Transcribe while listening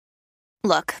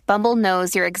Look, Bumble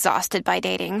knows you're exhausted by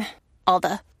dating. All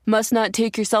the must not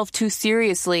take yourself too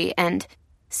seriously and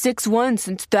 6'1"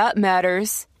 since that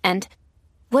matters. And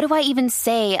what do I even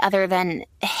say other than,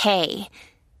 hey?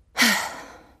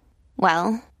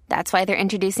 Well, that's why they're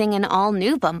introducing an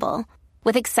all-new Bumble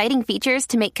with exciting features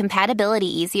to make compatibility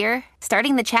easier,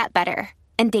 starting the chat better,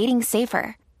 and dating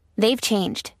safer. They've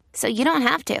changed, so you don't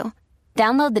have to.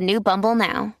 Download the new Bumble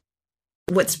now.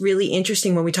 What's really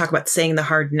interesting when we talk about saying the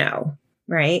hard no,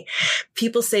 right?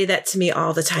 People say that to me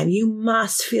all the time. You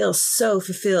must feel so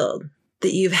fulfilled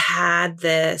that you've had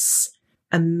this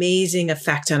amazing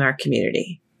effect on our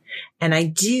community. And I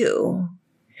do,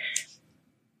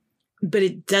 but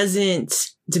it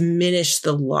doesn't diminish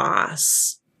the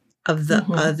loss of the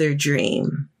other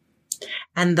dream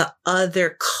and the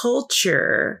other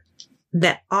culture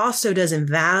that also doesn't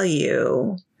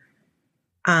value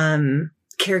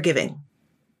caregiving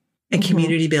and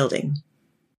community building.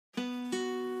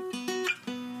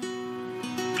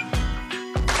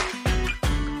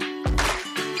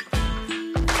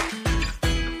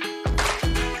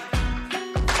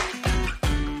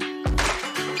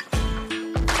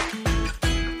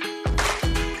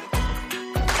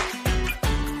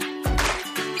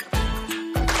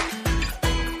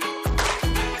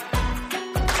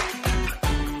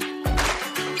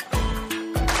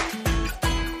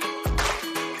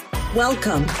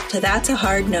 Welcome to That's a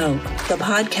Hard No, the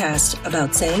podcast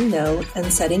about saying no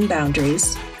and setting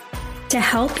boundaries to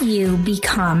help you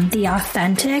become the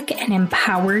authentic and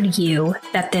empowered you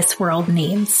that this world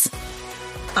needs.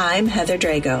 I'm Heather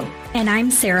Drago. And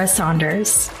I'm Sarah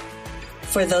Saunders.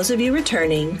 For those of you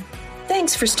returning,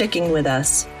 thanks for sticking with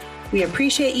us. We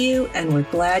appreciate you and we're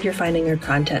glad you're finding our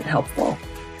content helpful.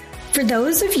 For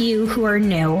those of you who are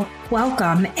new,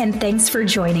 welcome and thanks for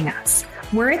joining us.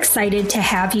 We're excited to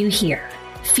have you here.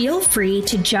 Feel free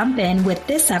to jump in with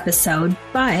this episode,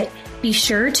 but be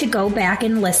sure to go back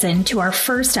and listen to our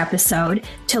first episode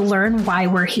to learn why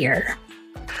we're here.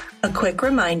 A quick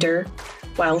reminder,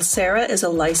 while Sarah is a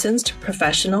licensed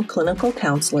professional clinical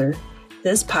counselor,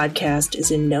 this podcast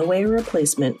is in no way a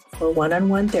replacement for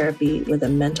one-on-one therapy with a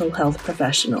mental health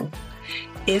professional.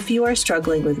 If you are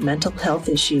struggling with mental health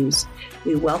issues,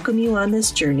 we welcome you on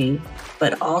this journey,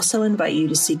 but also invite you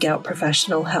to seek out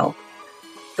professional help.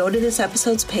 Go to this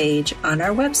episode's page on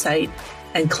our website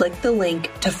and click the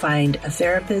link to find a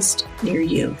therapist near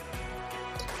you.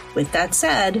 With that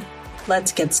said,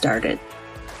 let's get started.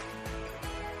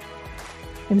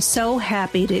 I'm so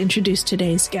happy to introduce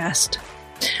today's guest.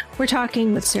 We're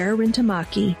talking with Sarah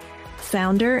Rintamaki,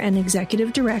 founder and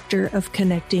executive director of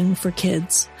Connecting for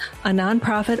Kids, a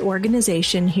nonprofit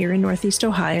organization here in Northeast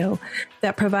Ohio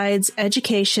that provides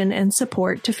education and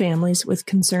support to families with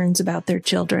concerns about their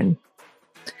children.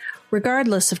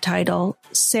 Regardless of title,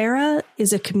 Sarah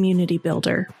is a community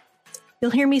builder.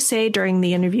 You'll hear me say during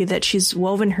the interview that she's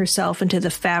woven herself into the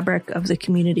fabric of the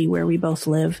community where we both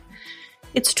live.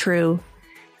 It's true.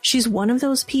 She's one of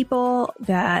those people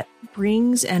that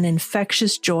brings an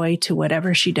infectious joy to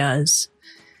whatever she does.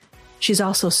 She's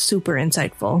also super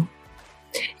insightful.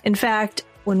 In fact,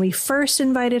 when we first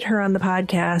invited her on the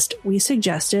podcast, we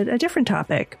suggested a different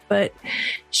topic, but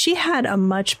she had a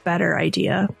much better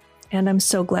idea, and I'm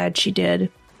so glad she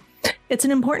did. It's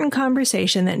an important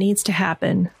conversation that needs to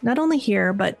happen, not only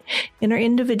here, but in our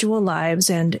individual lives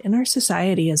and in our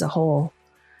society as a whole.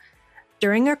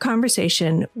 During our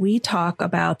conversation, we talk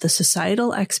about the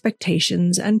societal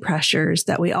expectations and pressures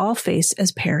that we all face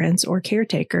as parents or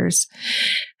caretakers,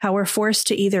 how we're forced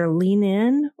to either lean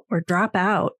in or drop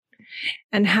out,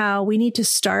 and how we need to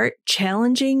start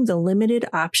challenging the limited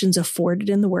options afforded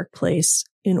in the workplace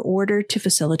in order to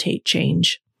facilitate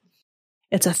change.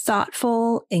 It's a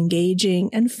thoughtful, engaging,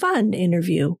 and fun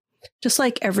interview, just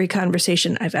like every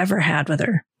conversation I've ever had with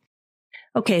her.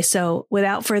 Okay, so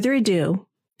without further ado,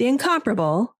 the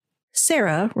incomparable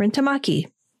Sarah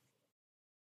Rintamaki.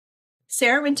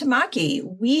 Sarah Rintamaki,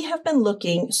 we have been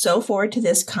looking so forward to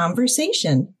this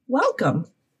conversation. Welcome.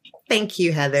 Thank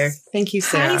you, Heather. Thank you,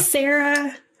 Sarah. Hi,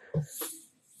 Sarah.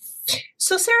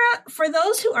 So, Sarah, for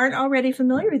those who aren't already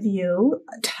familiar with you,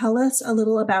 tell us a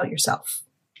little about yourself.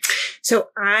 So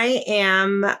I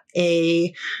am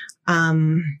a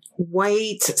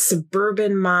white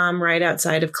suburban mom right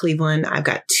outside of Cleveland. I've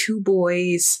got two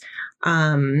boys.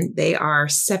 They are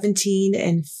 17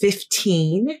 and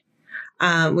 15,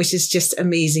 which is just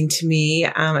amazing to me.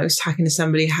 I was talking to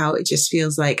somebody how it just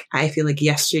feels like, I feel like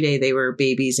yesterday they were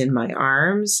babies in my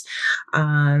arms.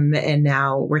 And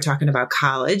now we're talking about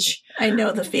college. I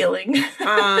know the feeling.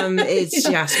 It's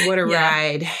just, what a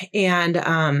ride. And,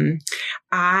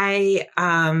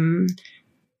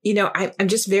 I'm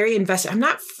just very invested. I'm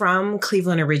not from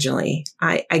Cleveland originally.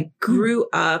 I grew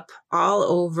up all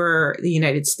over the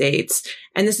United States.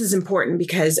 And this is important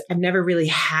because I've never really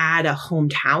had a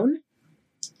hometown.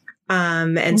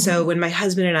 And so when my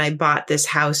husband and I bought this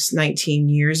house 19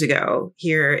 years ago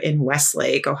here in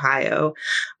Westlake, Ohio,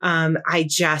 I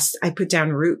put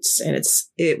down roots, and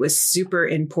it was super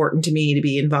important to me to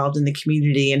be involved in the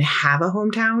community and have a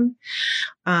hometown.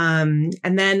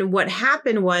 And then what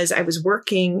happened was I was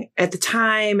working at the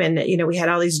time, and, we had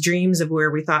all these dreams of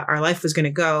where we thought our life was going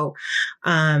to go.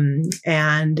 And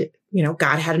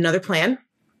God had another plan.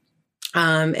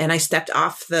 And I stepped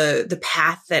off the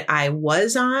path that I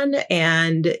was on,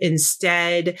 and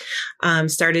instead,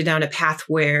 started down a path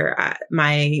where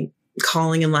my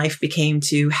calling in life became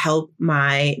to help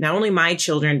not only my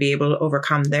children be able to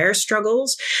overcome their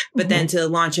struggles, but then to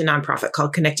launch a nonprofit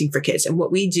called Connecting for Kids. And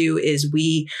what we do is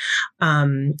we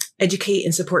educate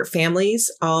and support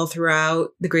families all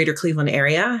throughout the greater Cleveland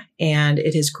area. And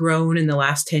it has grown in the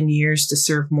last 10 years to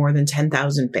serve more than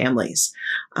 10,000 families,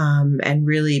 and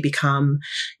really become,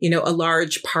 a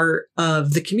large part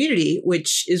of the community,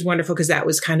 which is wonderful because that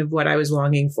was kind of what I was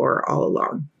longing for all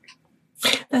along.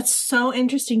 That's so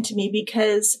interesting to me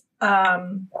because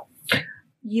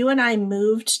you and I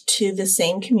moved to the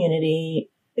same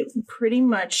community pretty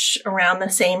much around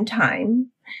the same time.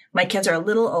 My kids are a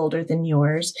little older than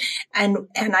yours. And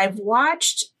I've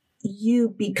watched you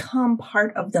become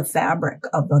part of the fabric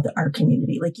of our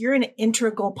community. Like, you're an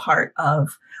integral part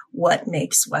of what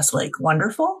makes Westlake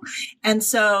wonderful. And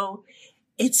so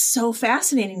it's so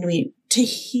fascinating to me to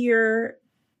hear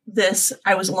this.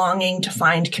 I was longing to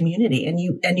find community, and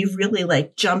you really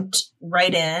jumped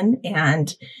right in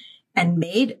and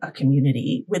made a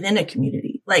community within a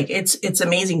community. Like, it's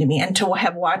amazing to me. And to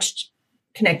have watched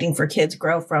Connecting for Kids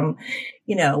grow from,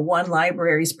 one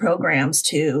library's programs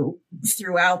to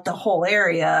throughout the whole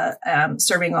area,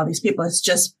 serving all these people, it's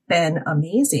just been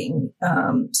amazing.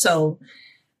 So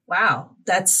wow,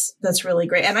 that's really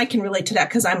great. And I can relate to that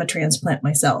because I'm a transplant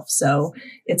myself. So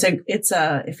it's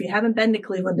if you haven't been to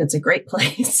Cleveland, it's a great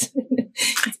place.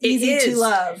 It's easy to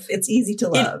love. It's easy to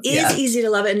love. It is easy to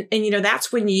love. And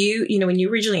that's when when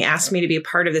you originally asked me to be a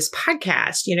part of this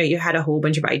podcast, you had a whole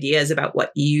bunch of ideas about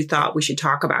what you thought we should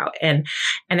talk about. And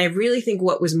I really think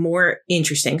what was more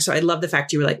interesting. So I love the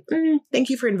fact you were like, thank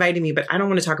you for inviting me, but I don't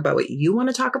want to talk about what you want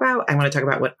to talk about. I want to talk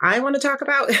about what I want to talk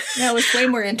about. That was way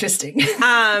more interesting.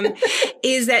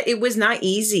 Is that it was not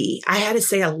easy. I had to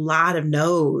say a lot of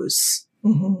no's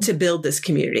to build this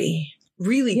community.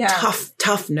 Really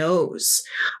tough no's,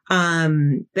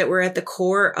 that were at the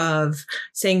core of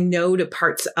saying no to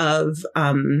parts of,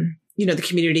 the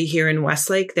community here in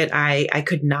Westlake that I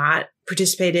could not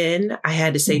participate in. I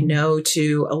had to say no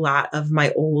to a lot of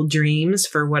my old dreams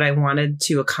for what I wanted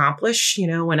to accomplish.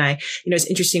 It's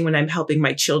interesting when I'm helping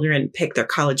my children pick their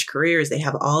college careers, they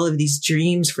have all of these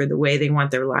dreams for the way they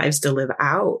want their lives to live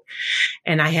out.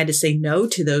 And I had to say no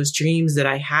to those dreams that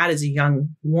I had as a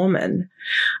young woman,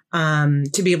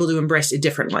 to be able to embrace a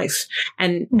different life.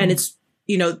 And it's,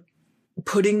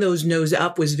 putting those no's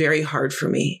up was very hard for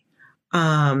me.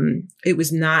 It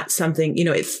was not something,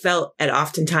 it felt at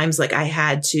oftentimes like I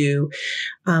had to,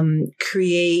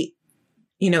 create,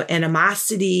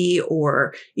 animosity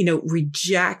or,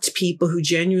 reject people who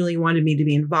genuinely wanted me to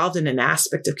be involved in an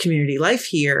aspect of community life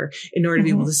here in order to be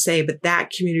able to say, but that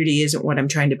community isn't what I'm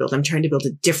trying to build. I'm trying to build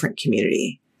a different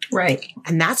community. Right.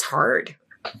 And that's hard.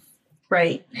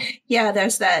 Right. Yeah.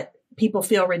 There's that people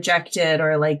feel rejected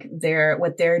or like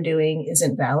what they're doing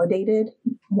isn't validated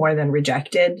more than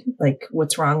rejected. Like,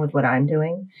 what's wrong with what I'm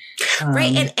doing?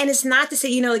 Right. And it's not to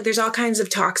say, there's all kinds of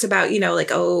talks about,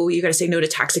 oh, you got to say no to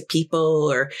toxic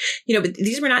people or, but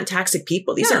these were not toxic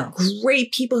people. These are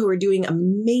great people who are doing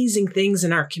amazing things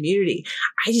in our community.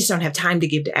 I just don't have time to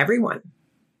give to everyone.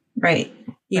 Right.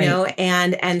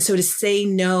 And so to say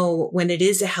no when it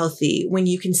is when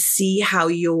you can see how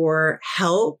your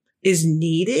help is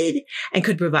needed and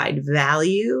could provide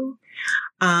value,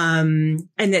 and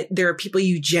that there are people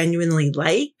you genuinely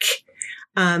like,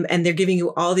 and they're giving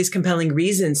you all these compelling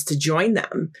reasons to join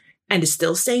them, and to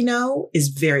still say no is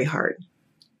very hard.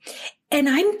 And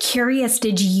I'm curious,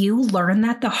 did you learn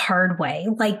that the hard way?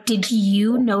 Like, did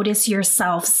you notice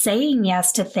yourself saying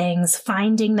yes to things,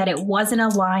 finding that it wasn't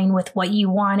aligned with what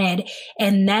you wanted,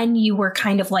 and then you were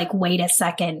kind of like, wait a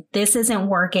second, this isn't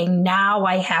working. Now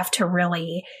I have to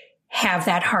really have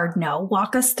that hard no.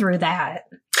 Walk us through that.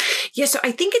 Yeah. So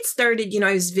I think it started,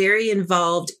 I was very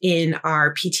involved in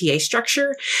our PTA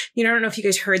structure. I don't know if you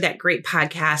guys heard that great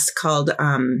podcast called,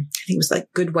 I think it was like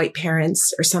Good White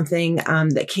Parents or something,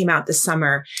 that came out this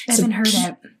summer. I haven't heard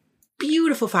it.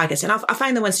 beautiful podcast. And I'll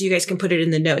find the one so you guys can put it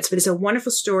in the notes. But it's a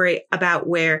wonderful story about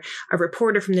where a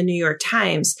reporter from the New York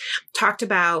Times talked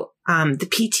about the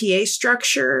PTA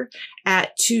structure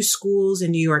at two schools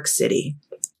in New York City.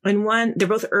 And one, they're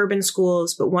both urban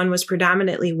schools, but one was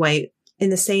predominantly white. In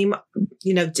the same,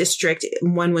 district,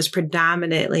 one was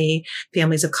predominantly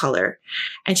families of color.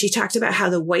 And she talked about how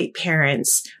the white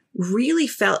parents really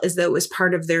felt as though it was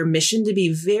part of their mission to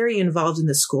be very involved in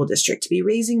the school district, to be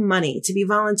raising money, to be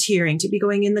volunteering, to be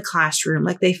going in the classroom.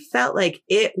 Like they felt like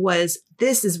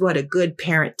this is what a good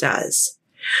parent does.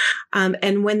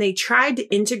 And when they tried to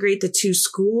integrate the two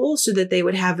schools so that they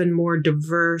would have a more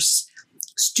diverse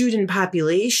student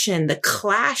population, the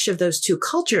clash of those two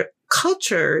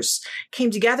cultures came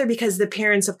together because the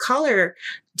parents of color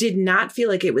did not feel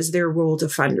like it was their role to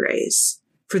fundraise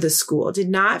for the school, did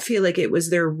not feel like it was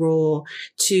their role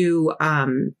to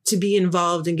be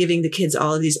involved in giving the kids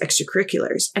all of these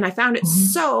extracurriculars. And I found it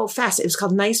so fascinating. It was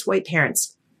called Nice White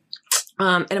Parents.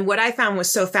 And what I found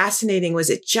was so fascinating was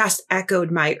it just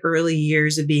echoed my early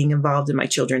years of being involved in my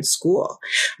children's school.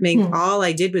 I mean, all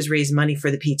I did was raise money for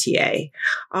the PTA.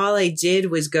 All I did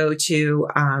was go to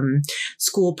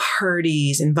school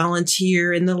parties and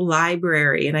volunteer in the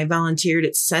library. And I volunteered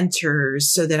at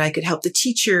centers so that I could help the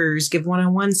teachers give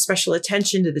one-on-one special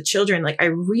attention to the children. Like I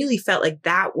really felt like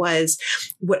that was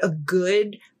what a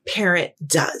good parent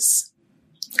does.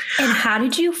 And how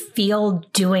did you feel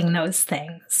doing those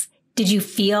things? Did you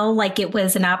feel like it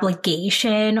was an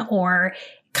obligation or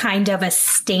kind of a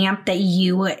stamp that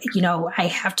I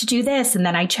have to do this and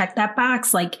then I check that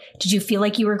box? Like, did you feel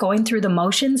like you were going through the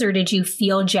motions or did you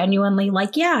feel genuinely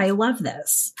like, yeah, I love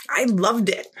this? I loved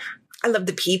it. I love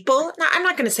the people. Now, I'm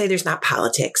not going to say there's not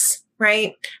politics,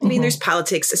 right? I mean, there's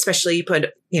politics, especially you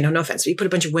put, no offense, but you put a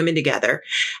bunch of women together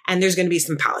and there's going to be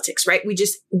some politics, right? We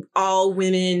just all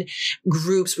women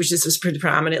groups, which this was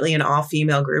predominantly an all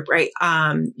female group, right?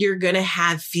 You're going to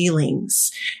have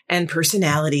feelings and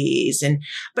personalities.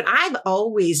 But I've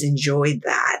always enjoyed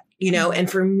that, and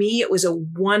for me, it was a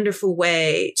wonderful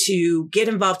way to get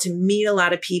involved, to meet a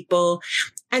lot of people.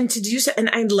 And to do so, and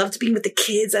I loved being with the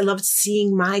kids. I loved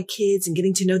seeing my kids and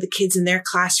getting to know the kids in their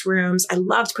classrooms. I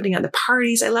loved putting on the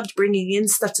parties. I loved bringing in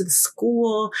stuff to the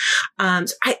school. And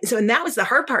that was the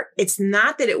hard part. It's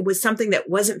not that it was something that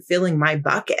wasn't filling my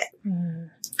bucket.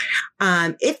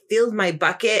 It filled my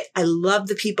bucket. I loved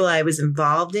the people I was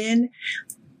involved in,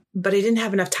 but I didn't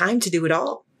have enough time to do it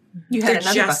all. You had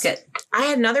another bucket. I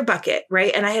had another bucket,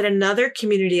 right? And I had another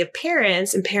community of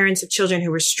parents and parents of children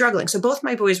who were struggling. So both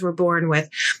my boys were born with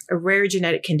a rare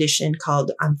genetic condition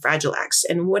called Fragile X.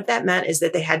 And what that meant is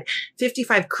that they had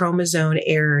 55 chromosome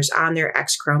errors on their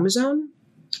X chromosome.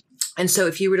 And so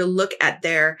if you were to look at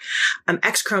their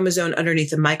X chromosome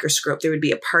underneath a microscope, there would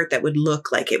be a part that would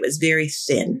look like it was very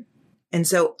thin. And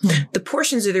so the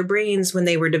portions of their brains when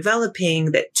they were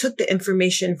developing that took the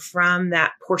information from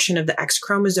that portion of the X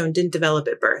chromosome didn't develop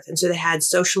at birth. And so they had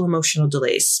social emotional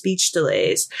delays, speech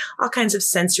delays, all kinds of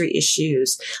sensory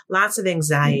issues, lots of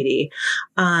anxiety.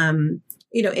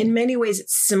 In many ways,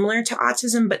 it's similar to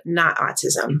autism, but not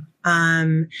autism.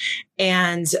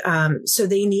 So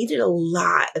they needed a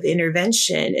lot of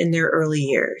intervention in their early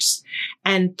years.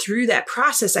 And through that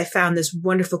process, I found this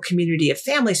wonderful community of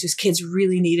families whose kids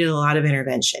really needed a lot of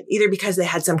intervention, either because they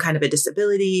had some kind of a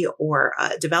disability or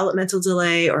a developmental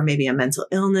delay, or maybe a mental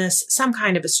illness, some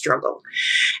kind of a struggle.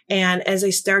 And as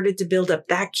I started to build up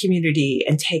that community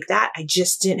and take that, I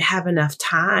just didn't have enough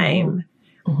time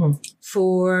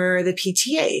for the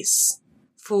PTAs,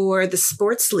 for the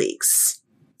sports leagues,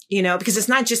 because it's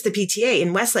not just the PTA.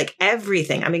 In Westlake,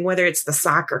 everything, whether it's the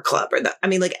soccer club or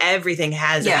everything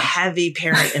has a heavy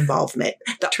parent involvement.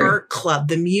 The art club,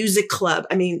 the music club.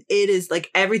 It is like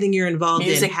everything you're involved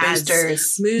in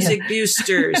has music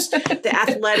boosters, the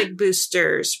athletic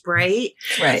boosters, right?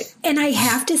 Right. And I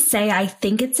have to say, I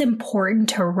think it's important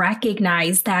to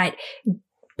recognize that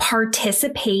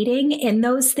participating in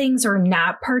those things or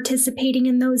not participating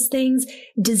in those things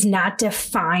does not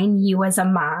define you as a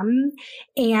mom.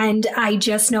 And I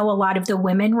just know a lot of the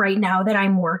women right now that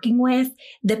I'm working with,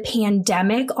 the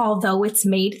pandemic, although it's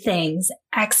made things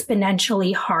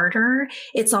exponentially harder,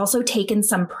 it's also taken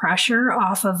some pressure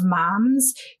off of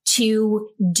moms to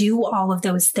do all of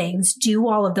those things, do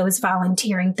all of those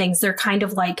volunteering things. They're kind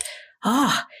of like,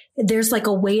 there's like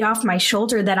a weight off my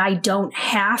shoulder that I don't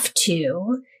have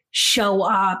to show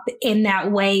up in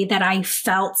that way that I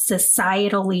felt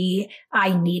societally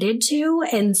I needed to.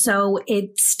 And so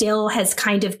it still has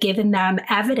kind of given them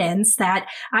evidence that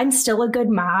I'm still a good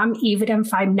mom, even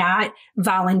if I'm not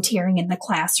volunteering in the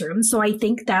classroom. So I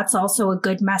think that's also a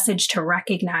good message to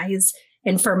recognize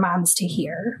and for moms to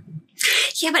hear.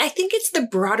 Yeah, but I think it's the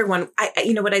broader one.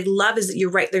 What I love is that you're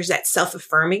right. There's that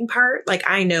self-affirming part. Like,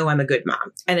 I know I'm a good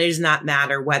mom, and it does not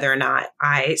matter whether or not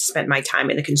I spent my time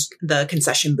in the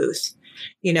concession booth,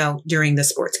 during the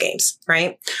sports games.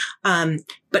 Right.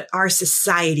 But our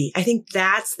society, I think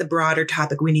that's the broader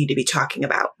topic we need to be talking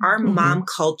about. Our mom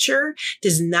culture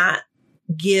does not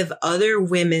give other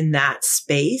women that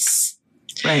space.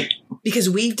 Right. Because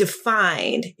we've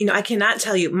defined, I cannot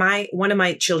tell you, one of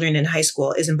my children in high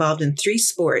school is involved in 3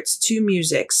 sports, 2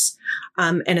 musics,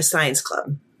 and a science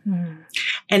club.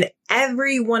 And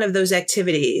every one of those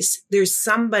activities, there's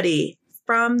somebody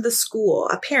from the school,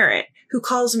 a parent, who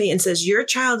calls me and says, your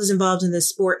child is involved in this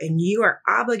sport and you are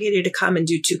obligated to come and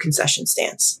do 2 concession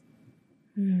stands.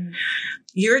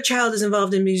 Your child is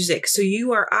involved in music, so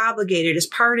you are obligated as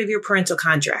part of your parental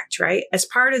contract, right? As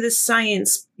part of this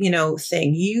science,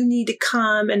 thing, you need to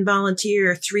come and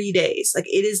volunteer 3 days. Like,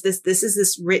 this is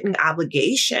this written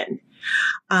obligation.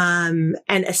 And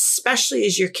especially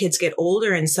as your kids get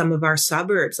older in some of our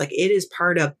suburbs, like, it is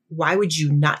part of, why would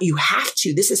you not? You have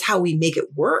to. This is how we make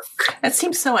it work. That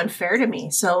seems so unfair to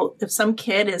me. So if some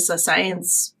kid is a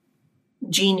science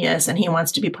genius and he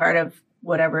wants to be part of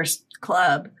whatever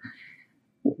club,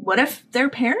 what if their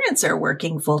parents are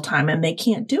working full time and they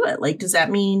can't do it? Like, does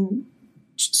that mean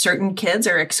certain kids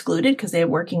are excluded because they have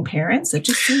working parents? It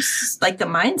just seems like the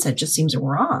mindset just seems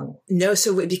wrong. No.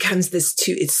 So it becomes this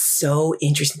too. It's so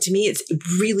interesting to me. It's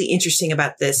really interesting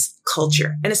about this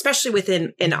culture, and especially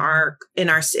in our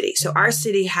city. So our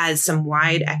city has some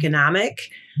wide economic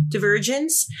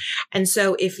divergence. And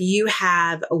so if you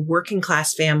have a working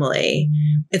class family,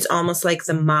 it's almost like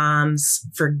the moms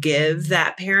forgive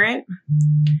that parent.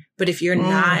 But if you're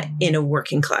not in a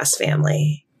working class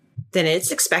family, then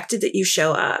it's expected that you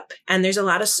show up. And there's a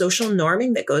lot of social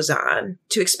norming that goes on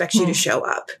to expect you to show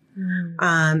up,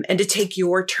 and to take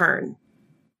your turn,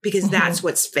 because that's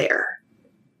what's fair.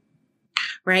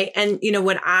 Right. And,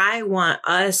 what I want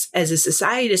us as a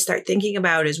society to start thinking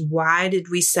about is, why did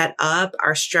we set up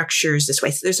our structures this way?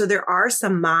 So there are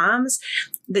some moms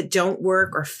that don't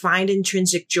work or find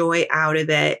intrinsic joy out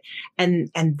of it. And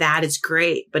that is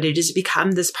great. But it has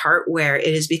become this part where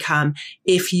it has become,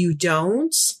 if you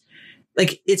don't,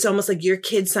 like, it's almost like your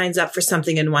kid signs up for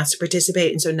something and wants to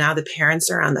participate. And so now the parents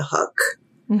are on the hook.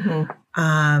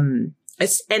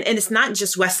 It's not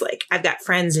just Westlake. I've got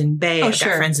friends in Bay. I've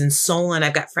got friends in Solon.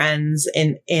 I've got friends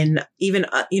in even,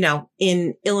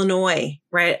 in Illinois,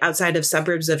 right outside of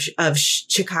suburbs of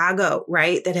Chicago,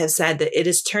 right, that have said that it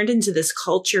has turned into this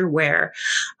culture where,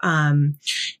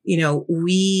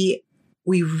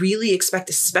 we really expect,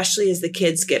 especially as the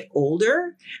kids get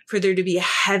older, for there to be a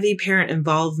heavy parent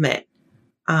involvement.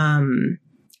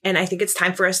 And I think it's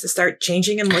time for us to start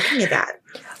changing and looking at that.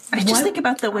 I just think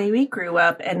about the way we grew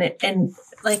up, and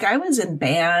like, I was in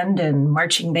band and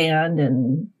marching band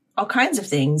and all kinds of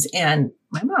things, and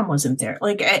my mom wasn't there.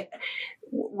 Like,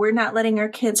 we're not letting our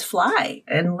kids fly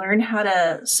and learn how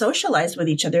to socialize with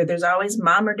each other. There's always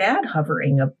mom or dad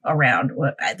hovering around.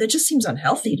 That just seems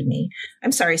unhealthy to me.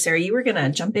 I'm sorry, Sarah, you were going to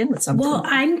jump in with something. Well,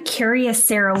 I'm curious,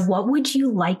 Sarah, what would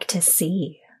you like to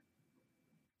see?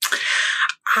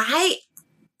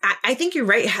 I think you're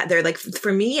right, Heather. Like,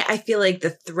 for me, I feel like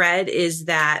the thread is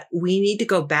that we need to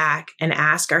go back and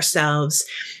ask ourselves,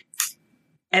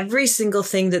 every single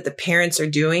thing that the parents are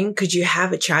doing, could you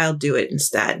have a child do it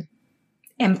instead?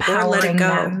 Empowering or let it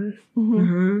go.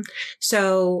 Them.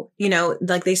 So,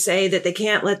 like they say that they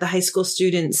can't let the high school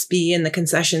students be in the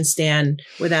concession stand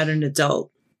without an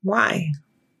adult. Why?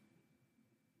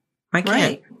 I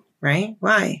can't, right?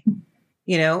 Why?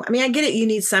 I get it. You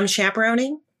need some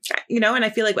chaperoning. And I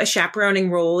feel like a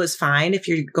chaperoning role is fine if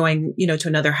you're going, to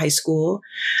another high school.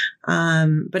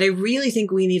 But I really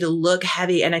think we need to look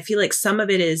heavy. And I feel like some of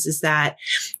it is that,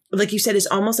 like you said, it's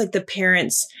almost like the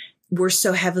parents were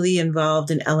so heavily involved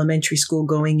in elementary school,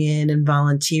 going in and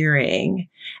volunteering.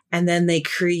 And then they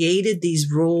created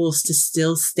these roles to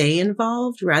still stay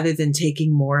involved rather than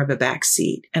taking more of a back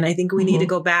seat. And I think we need to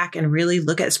go back and really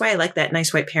look at, that's why I like that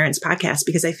Nice White Parents podcast,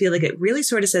 because I feel like it really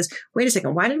sort of says, wait a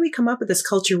second, why did we come up with this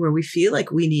culture where we feel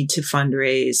like we need to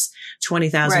fundraise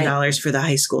 $20,000 for the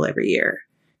high school every year?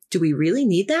 Do we really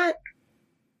need that?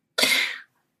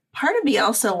 Part of me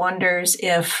also wonders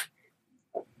if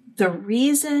the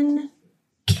reason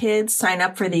kids sign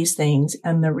up for these things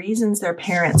and the reasons their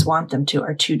parents want them to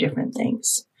are two different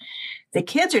things. The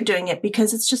kids are doing it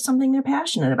because it's just something they're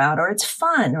passionate about, or it's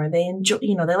fun, or they enjoy,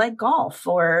 they like golf,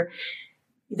 or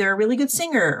they're a really good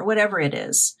singer, or whatever it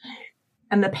is.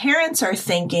 And the parents are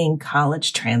thinking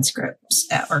college transcripts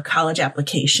or college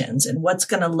applications and what's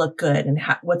going to look good and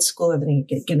what school are they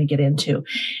going to get into.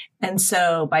 And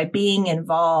so by being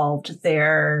involved,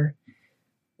 they're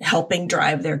helping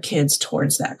drive their kids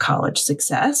towards that college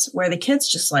success, where the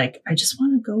kids just like, I just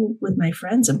want to go with my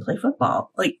friends and play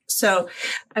football. Like, so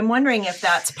I'm wondering if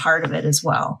that's part of it as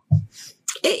well.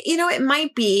 It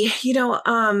might be,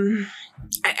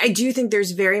 I do think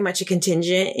there's very much a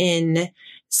contingent in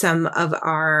some of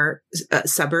our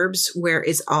suburbs where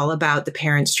it's all about the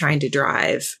parents trying to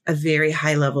drive a very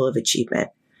high level of achievement.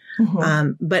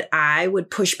 Mm-hmm. But I would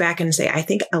push back and say, I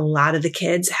think a lot of the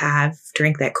kids have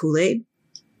drank that Kool-Aid.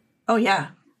 Oh yeah.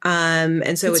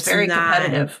 And so it's very not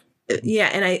competitive. Yeah.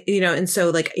 And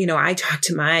I talk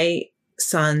to my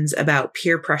sons about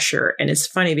peer pressure. And it's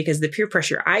funny because the peer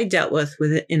pressure I dealt with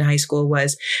in high school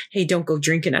was, hey, don't go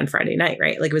drinking on Friday night,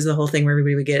 right? Like it was the whole thing where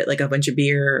everybody would get like a bunch of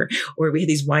beer or we had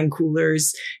these wine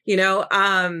coolers,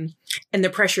 and the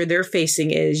pressure they're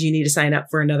facing is you need to sign up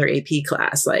for another AP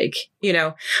class. So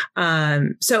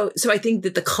I think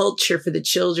that the culture for the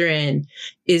children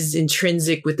is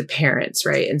intrinsic with the parents,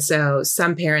 right? And so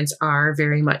some parents are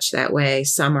very much that way.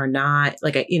 Some are not.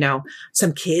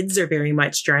 Some kids are very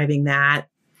much driving that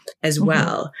as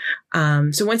well.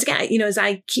 So once again, as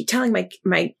I keep telling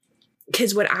my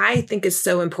kids, what I think is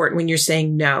so important when you're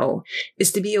saying no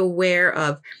is to be aware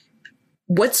of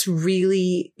what's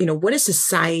really, what is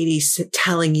society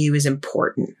telling you is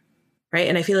important, right?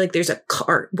 And I feel like there's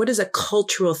what is a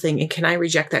cultural thing, and can I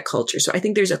reject that culture? So I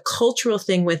think there's a cultural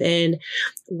thing within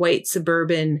white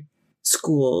suburban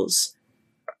schools,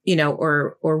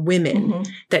 or women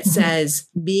that says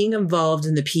being involved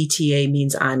in the PTA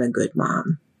means I'm a good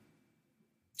mom.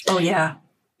 Oh yeah.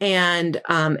 And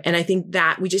I think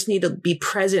that we just need to be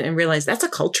present and realize that's a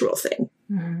cultural thing.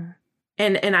 Mm-hmm.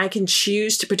 And I can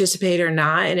choose to participate or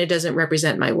not, and it doesn't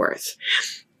represent my worth.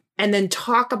 And then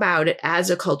talk about it as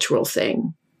a cultural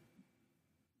thing.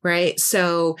 Right.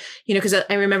 So, because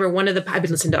I remember I've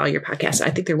been listening to all your podcasts. I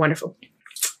think they're wonderful.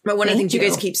 But one of the things you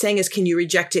guys keep saying is, can you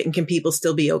reject it and can people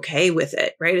still be okay with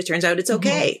it? Right. It turns out it's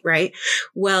okay. Right.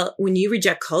 Well, when you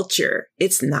reject culture,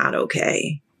 it's not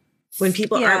okay. When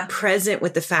people aren't present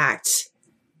with the fact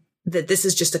that this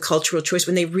is just a cultural choice,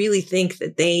 when they really think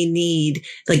that they need,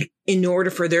 like, in order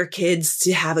for their kids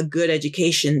to have a good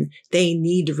education, they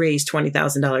need to raise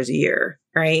 $20,000 a year.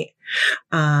 Right.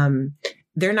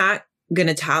 They're not going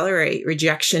to tolerate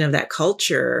rejection of that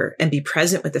culture and be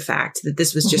present with the fact that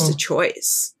this was just a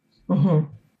choice. Mm-hmm.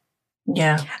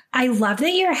 Yeah. I love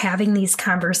that you're having these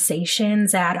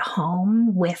conversations at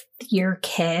home with your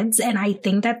kids. And I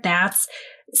think that that's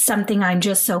something I'm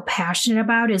just so passionate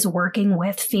about, is working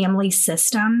with family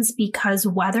systems, because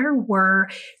whether we're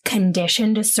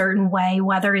conditioned a certain way,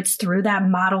 whether it's through that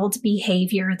modeled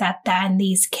behavior that then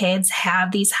these kids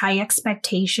have these high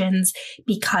expectations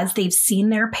because they've seen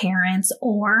their parents,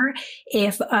 or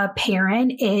if a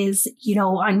parent is,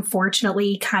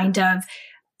 unfortunately kind of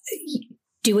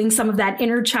doing some of that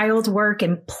inner child work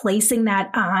and placing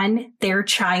that on their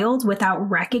child without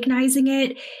recognizing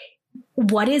it,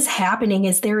 what is happening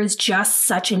is there is just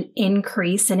such an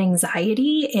increase in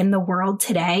anxiety in the world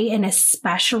today, and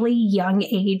especially young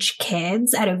age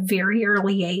kids at a very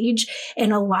early age.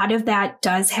 And a lot of that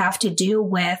does have to do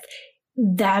with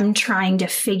them trying to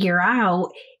figure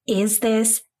out, is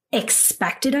this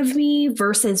expected of me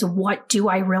versus what do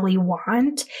I really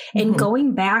want? And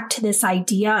going back to this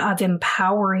idea of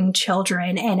empowering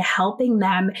children and helping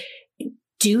them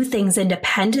do things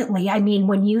independently. I mean,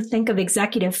 when you think of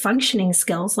executive functioning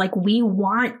skills, like, we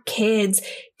want kids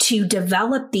to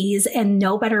develop these, and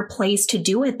no better place to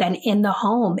do it than in the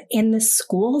home, in the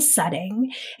school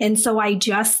setting. And so I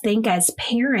just think as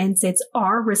parents, it's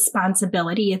our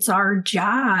responsibility, it's our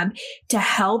job to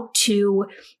help to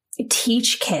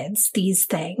teach kids these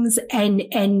things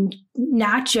and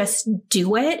not just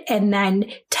do it and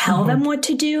then tell them what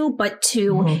to do, but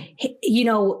to,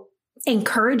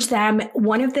 encourage them.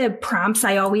 One of the prompts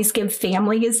I always give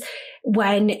families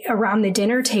when around the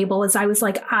dinner table is, I was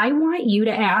like, I want you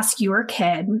to ask your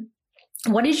kid,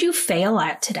 what did you fail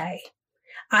at today?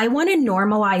 I want to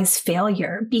normalize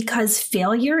failure, because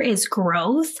failure is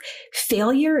growth.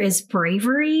 Failure is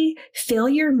bravery.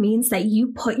 Failure means that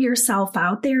you put yourself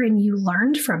out there and you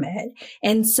learned from it.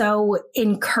 And so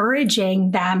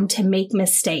encouraging them to make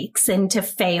mistakes and to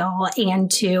fail and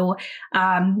to,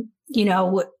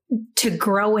 to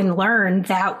grow and learn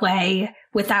that way,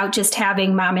 without just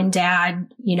having mom and dad,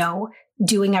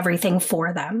 doing everything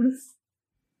for them.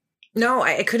 No,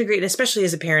 I could agree. And especially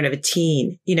as a parent of a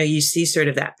teen, you see sort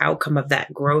of that outcome of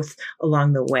that growth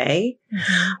along the way.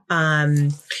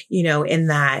 In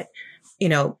that,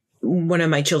 one of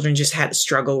my children just had a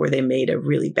struggle where they made a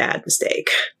really bad mistake.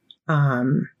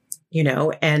 And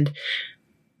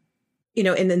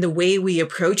then the way we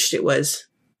approached it was,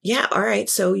 yeah, all right,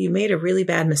 so you made a really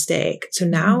bad mistake. So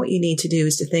now what you need to do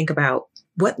is to think about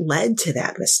what led to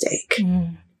that mistake.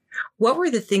 Mm. What were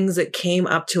the things that came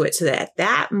up to it so that at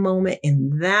that moment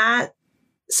in that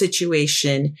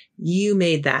situation, you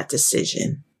made that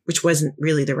decision, which wasn't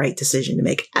really the right decision to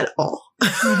make at all.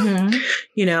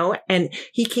 Mm-hmm. And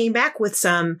he came back with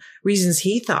some reasons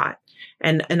he thought.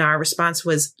 And our response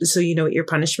was, so you know what your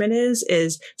punishment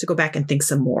is to go back and think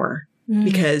some more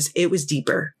because it was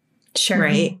deeper. Sure.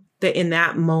 Right. That in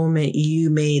that moment you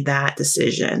made that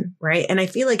decision. Right. And I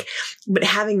feel like, but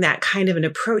having that kind of an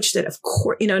approach that of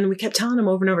course, and we kept telling him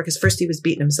over and over because first he was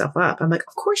beating himself up. I'm like,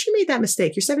 of course you made that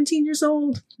mistake. You're 17 years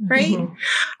old. Right.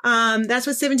 Mm-hmm. That's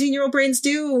what 17-year-old brains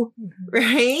do.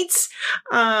 Right.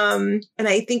 And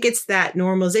I think it's that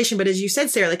normalization. But as you said,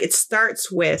 Sarah, like it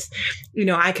starts with,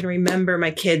 I can remember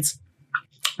my kids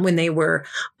when they were,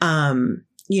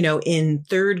 in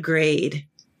third grade,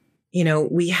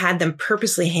 we had them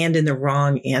purposely hand in the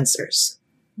wrong answers.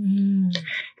 Mm.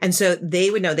 And so they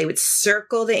would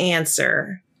circle the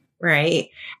answer, right?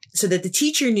 So that the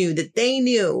teacher knew that they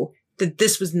knew that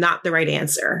this was not the right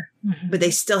answer, but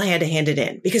they still had to hand it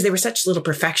in because they were such little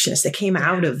perfectionists. They came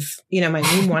out of, my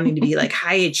room wanting to be like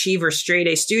high achiever, straight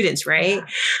A students, right?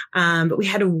 Yeah. But we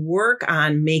had to work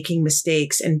on making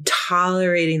mistakes and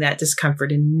tolerating that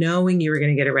discomfort and knowing you were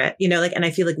going to get a red, and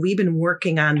I feel like we've been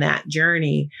working on that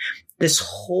journey this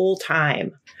whole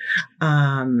time.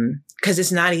 Because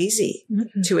it's not easy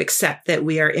to accept that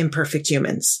we are imperfect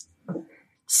humans.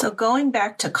 So going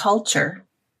back to culture,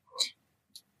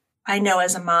 I know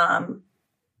as a mom,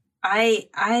 I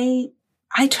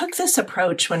took this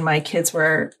approach when my kids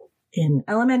were in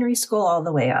elementary school all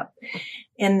the way up,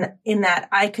 in that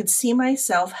I could see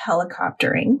myself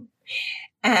helicoptering,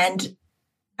 and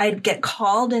I'd get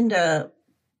called into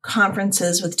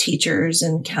conferences with teachers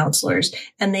and counselors,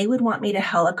 and they would want me to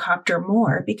helicopter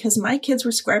more because my kids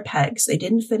were square pegs. They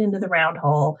didn't fit into the round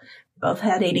hole. Both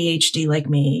had ADHD like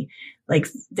me. Like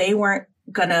they weren't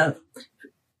going to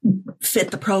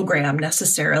fit the program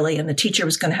necessarily, and the teacher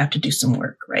was going to have to do some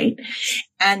work, right?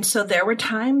 And so there were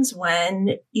times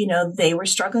when, they were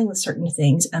struggling with certain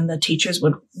things, and the teachers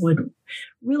would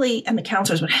really, and the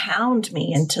counselors would hound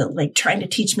me into like trying to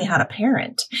teach me how to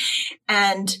parent.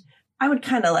 And I would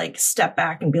kind of like step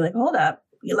back and be like, hold up.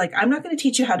 I'm not going to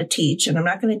teach you how to teach, and I'm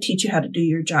not going to teach you how to do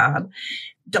your job.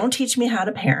 Don't teach me how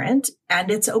to parent.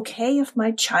 And it's okay if my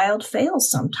child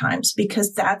fails sometimes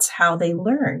because that's how they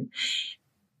learn.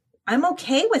 I'm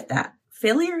okay with that.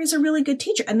 Failure is a really good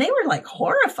teacher. And they were like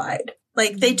horrified.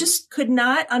 Like they just could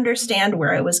not understand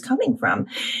where I was coming from.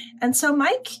 And so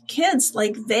my kids,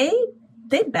 like they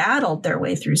battled their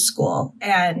way through school,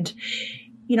 and,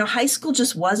 high school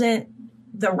just wasn't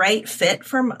the right fit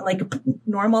for like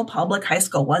normal public high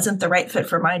school wasn't the right fit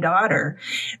for my daughter.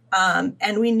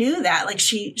 And we knew that like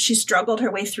she struggled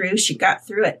her way through, she got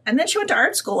through it. And then she went to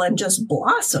art school and just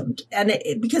blossomed. And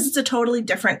because it's a totally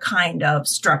different kind of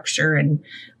structure and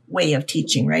way of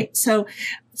teaching. Right. So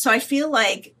I feel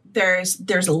like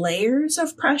there's layers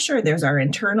of pressure. There's our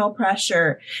internal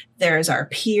pressure. There's our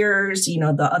peers,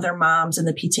 the other moms in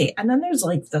the PTA. And then there's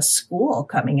like the school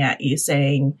coming at you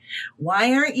saying,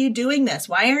 why aren't you doing this?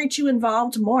 Why aren't you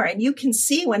involved more? And you can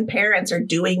see when parents are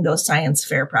doing those science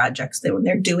fair projects, when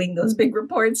they're doing those big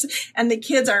reports and the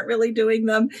kids aren't really doing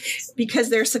them because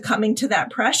they're succumbing to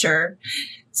that pressure.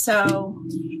 So,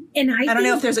 and I don't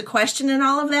know if there's a question in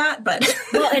all of that, but.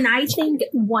 Well, and I think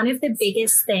one of the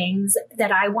biggest things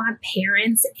that I want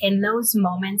parents in those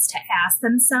moments to ask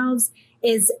themselves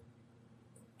is,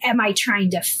 am I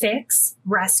trying to fix,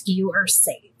 rescue, or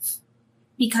save?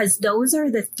 Because those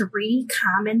are the three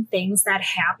common things that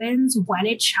happens when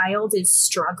a child is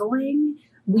struggling.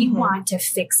 We want to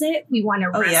fix it, we want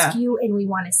to rescue, and we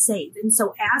want to save. And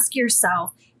so ask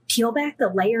yourself, peel back the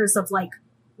layers of like,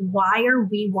 why are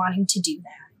we wanting to do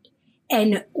that?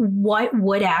 And what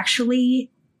would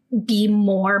actually be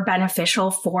more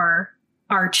beneficial for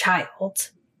our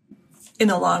child? In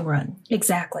the long run.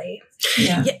 Exactly.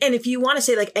 Yeah. And if you want to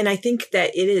say like, and I think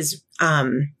that it is,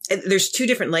 there's two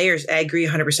different layers. I agree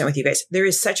 100% with you guys. There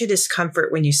is such a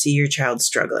discomfort when you see your child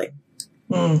struggling.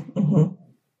 Mm-hmm.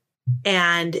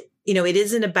 And, it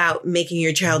isn't about making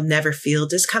your child never feel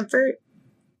discomfort.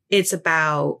 It's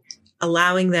about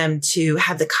allowing them to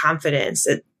have the confidence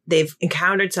that they've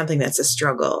encountered something that's a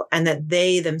struggle and that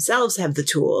they themselves have the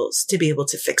tools to be able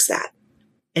to fix that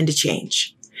and to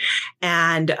change.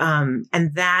 And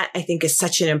that I think is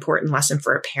such an important lesson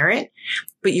for a parent.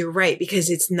 But you're right, because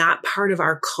it's not part of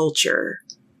our culture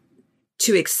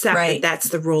to accept that that's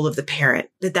the role of the parent,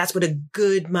 that that's what a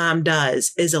good mom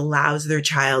does, is allows their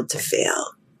child to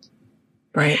fail.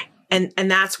 Right. And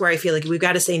that's where I feel like we've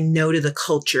got to say no to the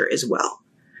culture as well.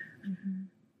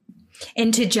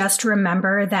 And to just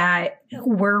remember that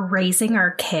we're raising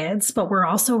our kids, but we're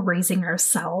also raising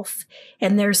ourselves.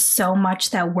 And there's so much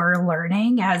that we're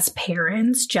learning as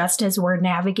parents, just as we're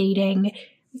navigating,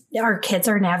 our kids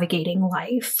are navigating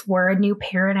life. We're a new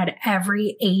parent at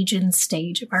every age and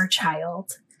stage of our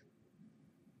child.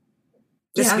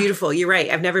 That's beautiful. You're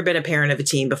right. I've never been a parent of a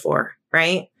teen before,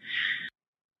 right?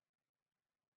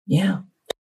 Yeah.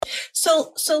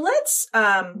 So let's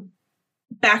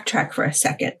backtrack for a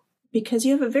second, because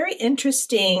you have a very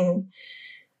interesting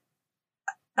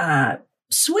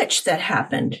switch that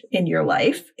happened in your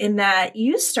life, in that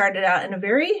you started out in a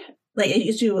very, like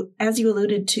as you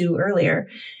alluded to earlier,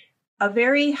 a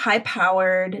very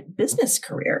high-powered business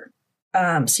career.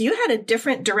 So you had a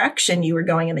different direction you were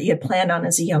going in that you had planned on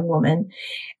as a young woman,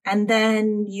 and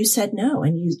then you said no,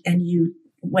 and you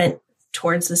went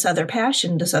towards this other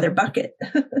passion, this other bucket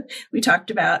we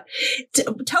talked about.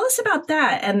 Tell us about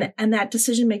that and that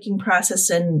decision-making process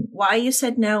and why you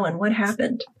said no and what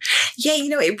happened. Yeah,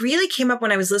 it really came up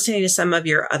when I was listening to some of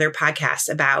your other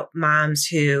podcasts about moms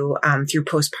who, through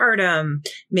postpartum,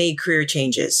 made career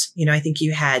changes. I think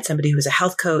you had somebody who was a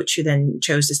health coach who then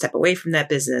chose to step away from that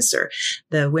business, or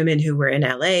the women who were in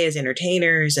LA as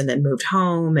entertainers and then moved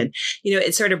home. And,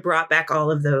 it sort of brought back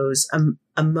all of those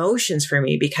emotions for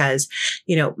me, because,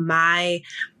 my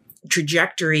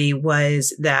trajectory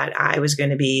was that I was going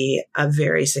to be a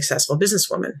very successful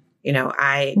businesswoman.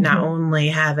 I not only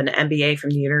have an MBA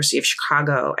from the University of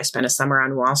Chicago, I spent a summer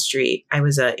on Wall Street. I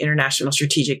was an international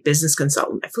strategic business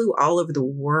consultant. I flew all over the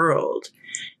world,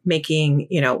 making,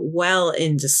 well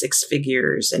into six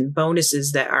figures and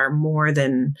bonuses that are more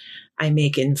than I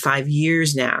make in 5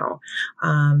 years now,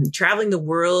 traveling the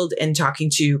world and talking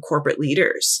to corporate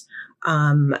leaders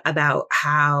about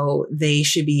how they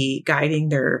should be guiding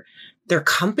their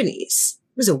companies.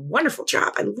 It was a wonderful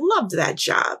job. I loved that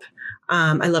job.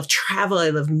 I love travel. I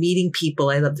love meeting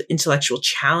people. I love the intellectual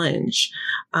challenge.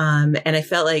 And I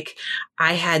felt like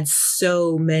I had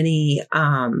so many,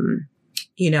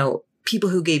 people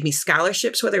who gave me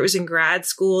scholarships, whether it was in grad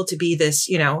school, to be this,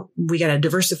 we got to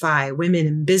diversify women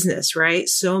in business, right?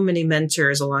 So many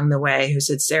mentors along the way who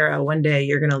said, Sarah, one day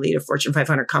you're going to lead a Fortune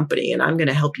 500 company and I'm going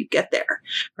to help you get there.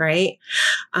 Right.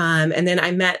 And then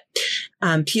I met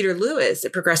Peter Lewis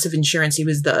at Progressive Insurance. He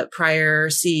was the prior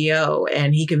CEO,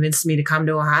 and he convinced me to come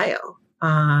to Ohio.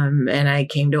 And I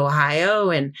came to Ohio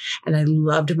and I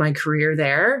loved my career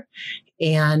there.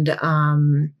 And,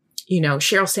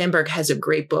 Sheryl Sandberg has a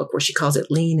great book where she calls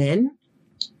it Lean In,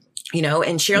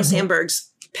 and Sheryl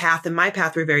Sandberg's path and my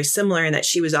path were very similar in that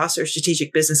she was also a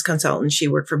strategic business consultant. She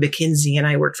worked for McKinsey and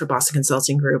I worked for Boston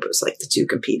Consulting Group. It was like the two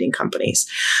competing companies.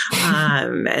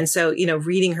 And so,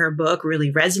 reading her book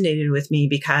really resonated with me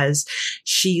because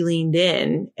she leaned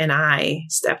in and I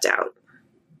stepped out.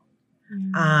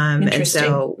 And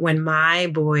so when my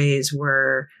boys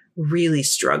were really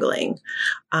struggling,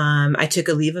 I took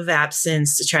a leave of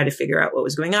absence to try to figure out what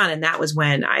was going on. And that was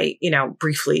when I,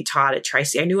 briefly taught at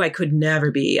Tri-C. I knew I could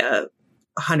never be a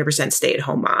 100%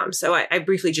 stay-at-home mom. So I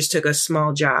briefly just took a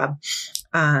small job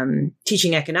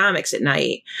teaching economics at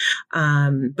night.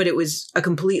 But it was a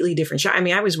completely different shot. I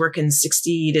mean, I was working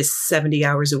 60 to 70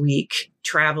 hours a week,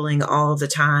 traveling all the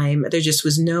time. There just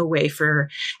was no way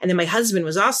and then my husband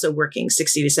was also working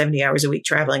 60 to 70 hours a week,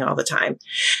 traveling all the time.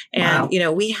 And,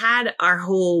 we had our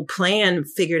whole plan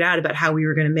figured out about how we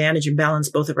were going to manage and balance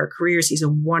both of our careers. He's a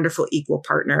wonderful equal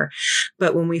partner.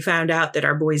 But when we found out that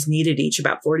our boys needed each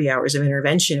about 40 hours of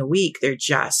intervention a week,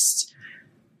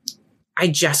 I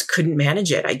just couldn't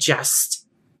manage it. I just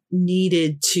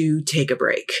needed to take a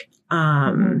break.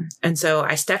 And so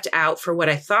I stepped out for what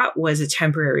I thought was a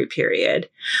temporary period,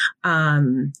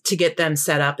 to get them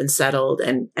set up and settled.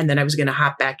 And then I was going to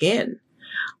hop back in.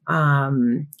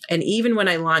 And even when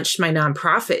I launched my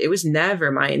nonprofit, it was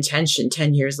never my intention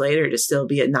 10 years later to still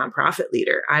be a nonprofit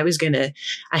leader. I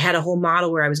had a whole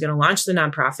model where I was going to launch the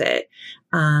nonprofit,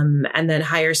 and then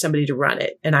hire somebody to run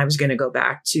it. And I was going to go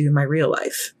back to my real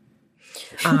life.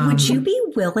 Would you be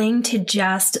willing to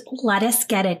just let us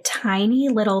get a tiny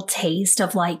little taste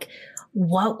of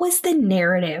what was the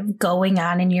narrative going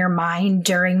on in your mind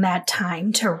during that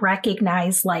time to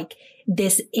recognize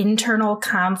this internal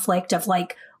conflict of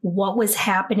what was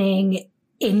happening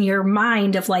in your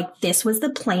mind of this was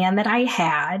the plan that I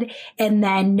had, and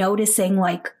then noticing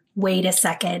wait a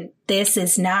second, this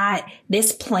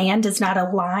plan does not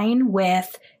align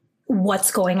with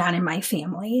what's going on in my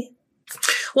family?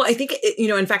 Well, I think,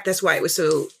 in fact, that's why it was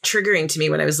so triggering to me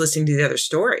when I was listening to the other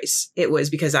stories. It was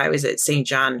because I was at St.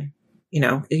 John,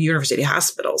 University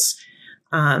Hospitals,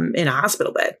 in a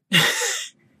hospital bed.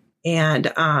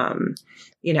 And,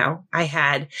 I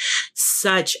had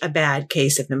such a bad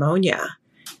case of pneumonia.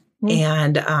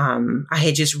 And I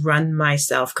had just run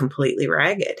myself completely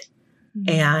ragged.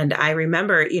 And I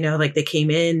remember, they came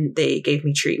in, they gave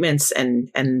me treatments and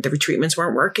the treatments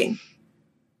weren't working.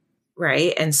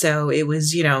 Right. And so it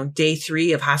was, day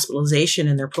 3 of hospitalization,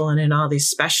 and they're pulling in all these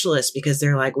specialists because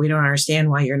they're like, we don't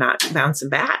understand why you're not bouncing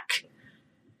back.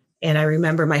 And I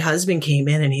remember my husband came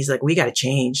in and he's like, we got to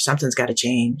change. Something's got to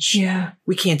change. Yeah.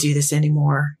 We can't do this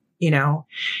anymore,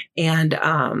 and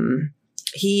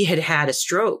he had a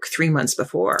stroke 3 months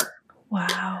before.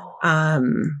 Wow.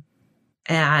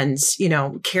 And,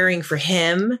 caring for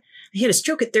him, he had a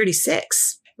stroke at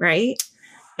 36. Right.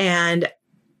 And,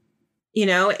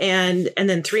 and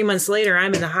then 3 months later,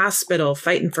 I'm in the hospital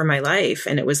fighting for my life.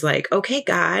 And it was like, okay,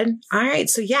 God. All right.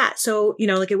 So yeah. So,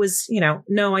 it was,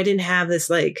 no, I didn't have this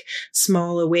like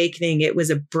small awakening. It was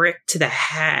a brick to the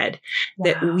head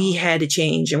that we had to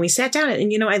change. And we sat down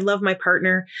and, I love my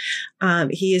partner.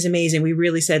 He is amazing. We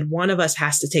really said one of us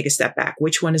has to take a step back.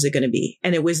 Which one is it going to be?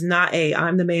 And it was not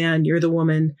I'm the man, you're the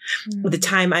woman. At the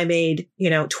time I made,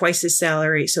 twice his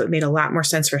salary. So it made a lot more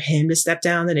sense for him to step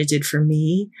down than it did for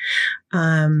me.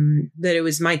 That it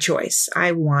was my choice.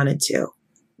 I wanted to.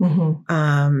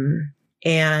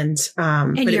 And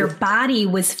your body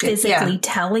was physically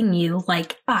telling you,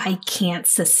 like, I can't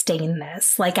sustain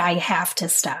this. Like, I have to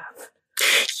stop.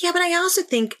 Yeah, but I also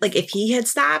think, like, if he had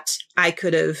stopped, I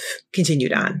could have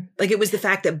continued on. Like, it was the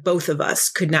fact that both of us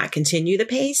could not continue the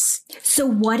pace. So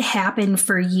what happened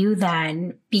for you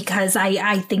then? Because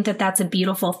I think that that's a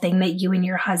beautiful thing that you and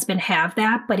your husband have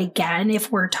that. But again,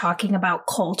 if we're talking about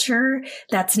culture,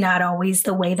 that's not always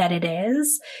the way that it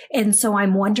is. And so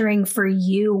I'm wondering for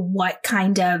you, what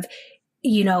kind of,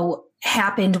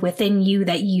 happened within you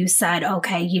that you said,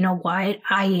 okay, you know what?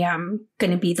 I am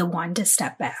going to be the one to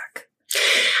step back.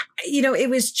 It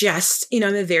was just,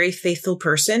 I'm a very faithful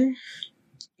person,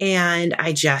 and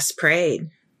I just prayed,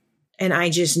 and I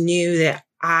just knew that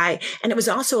and it was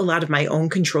also a lot of my own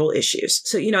control issues.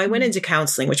 So, I went into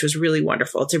counseling, which was really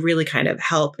wonderful to really kind of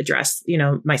help address,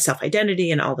 my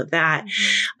self-identity and all of that.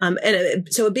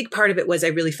 So a big part of it was I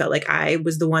really felt like I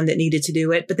was the one that needed to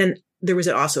do it. But then there was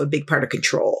also a big part of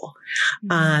control,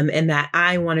 and that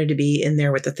I wanted to be in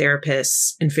there with the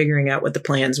therapists and figuring out what the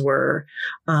plans were.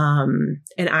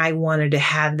 And I wanted to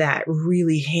have that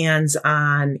really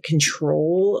hands-on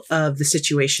control of the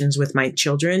situations with my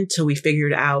children till we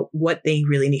figured out what they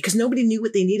really need. Because nobody knew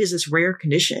what they need is this rare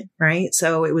condition, right?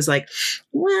 So it was like,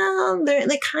 well,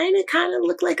 they kind of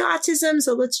look like autism.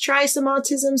 So let's try some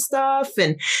autism stuff.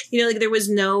 And, there was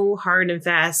no hard and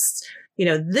fast,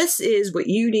 this is what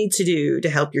you need to do to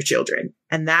help your children.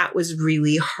 And that was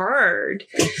really hard.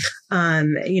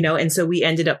 And so we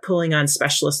ended up pulling on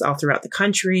specialists all throughout the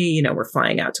country. We're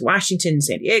flying out to Washington,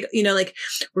 San Diego,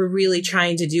 we're really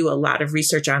trying to do a lot of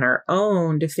research on our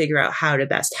own to figure out how to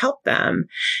best help them.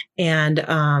 And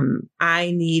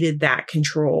I needed that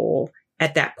control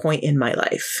at that point in my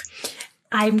life.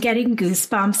 I'm getting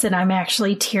goosebumps and I'm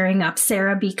actually tearing up,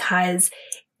 Sarah, because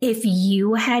if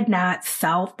you had not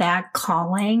felt that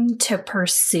calling to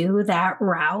pursue that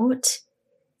route,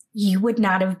 you would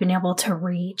not have been able to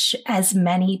reach as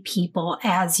many people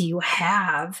as you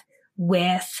have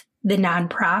with the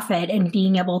nonprofit and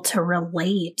being able to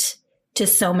relate to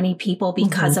so many people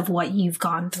because of what you've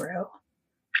gone through.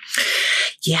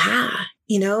 Yeah.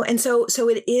 And so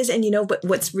it is. And, but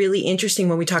what's really interesting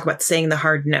when we talk about saying the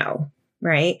hard no,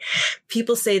 right?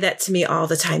 People say that to me all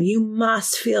the time. You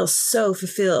must feel so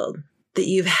fulfilled that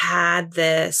you've had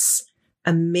this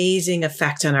amazing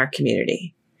effect on our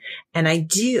community. And I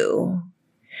do,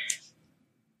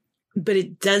 but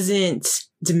it doesn't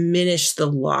diminish the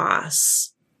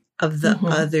loss of the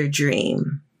other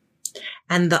dream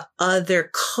and the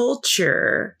other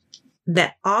culture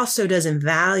that also doesn't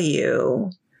value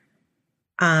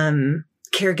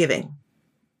caregiving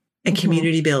and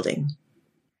community building.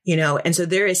 And so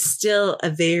there is still a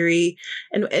very,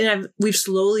 we've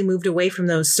slowly moved away from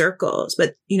those circles,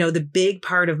 but the big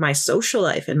part of my social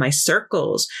life and my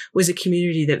circles was a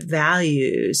community that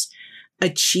values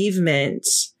achievement,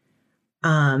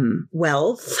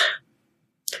 wealth,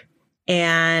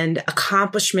 and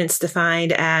accomplishments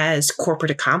defined as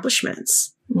corporate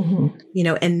accomplishments,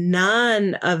 and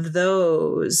none of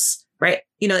those, right?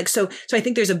 You know, like, so I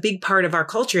think there's a big part of our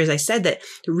culture, as I said, that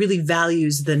really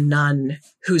values the nun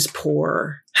who's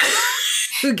poor,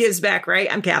 who gives back, right?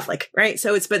 I'm Catholic, right?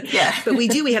 So but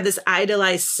we have this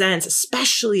idolized sense,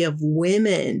 especially of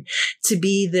women, to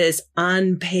be this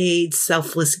unpaid,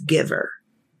 selfless giver.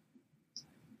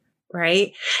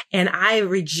 Right. And I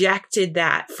rejected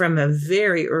that from a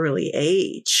very early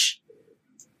age.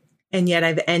 And yet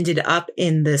I've ended up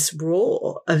in this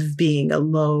role of being a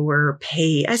lower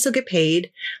paid. I still get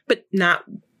paid, but not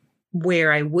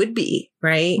where I would be,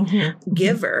 right?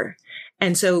 Giver.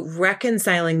 And so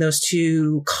reconciling those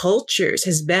two cultures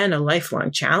has been a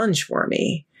lifelong challenge for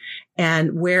me.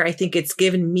 And where I think it's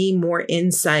given me more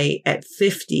insight at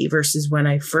 50 versus when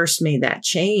I first made that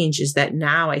change is that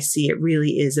now I see it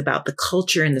really is about the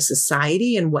culture and the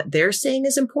society and what they're saying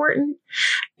is important.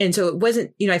 And so it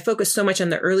wasn't, I focused so much on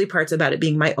the early parts about it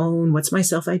being my own, what's my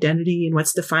self-identity and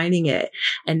what's defining it.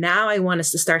 And now I want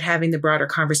us to start having the broader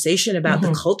conversation about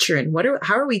the culture and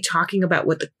how are we talking about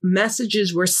what the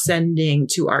messages we're sending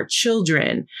to our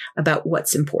children about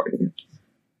what's important.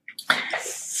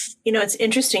 It's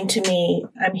interesting to me.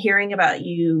 I'm hearing about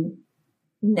you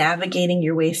navigating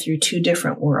your way through two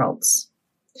different worlds.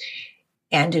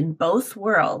 And in both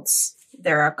worlds,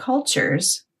 there are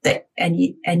cultures that, and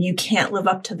you can't live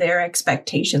up to their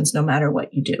expectations no matter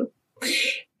what you do.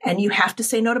 And you have to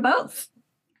say no to both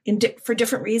for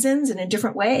different reasons and in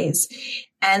different ways.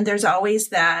 And there's always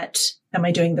that, am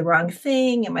I doing the wrong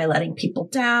thing? Am I letting people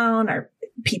down? Are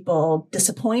people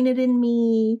disappointed in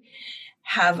me?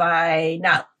 Have I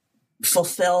not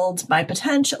fulfilled my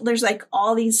potential? There's like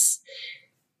all these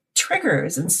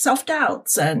triggers and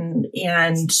self-doubts and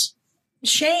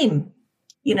shame,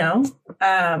 it's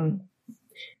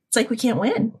like we can't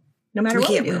win no matter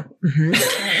what we do.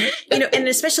 And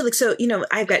especially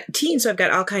I've got teens, so I've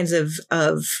got all kinds of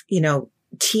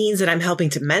teens that I'm helping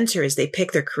to mentor as they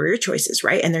pick their career choices,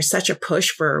 right? And there's such a push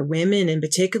for women in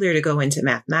particular to go into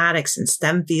mathematics and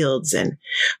STEM fields and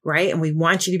right. And we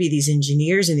want you to be these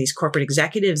engineers and these corporate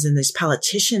executives and these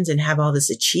politicians and have all this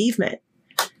achievement.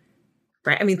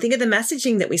 Right. I mean, think of the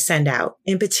messaging that we send out,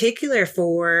 in particular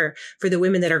for the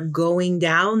women that are going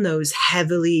down those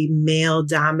heavily male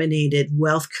dominated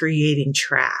wealth creating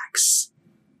tracks.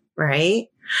 Right.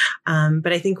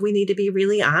 But I think we need to be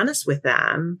really honest with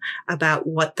them about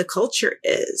what the culture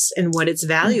is and what it's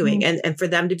valuing and for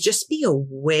them to just be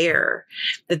aware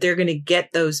that they're going to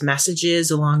get those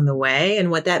messages along the way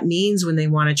and what that means when they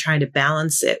want to try to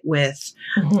balance it with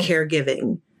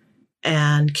caregiving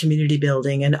and community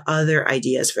building and other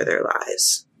ideas for their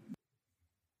lives.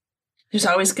 There's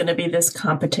always going to be this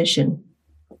competition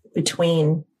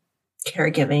between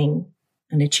caregiving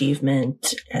and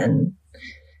achievement and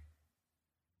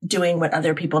doing what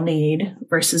other people need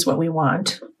versus what we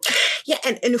want. Yeah.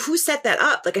 And who set that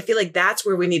up? Like, I feel like that's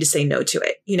where we need to say no to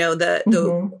it.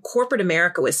 The corporate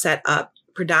America was set up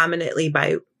predominantly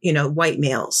by, white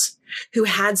males who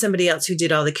had somebody else who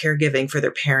did all the caregiving for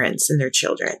their parents and their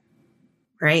children.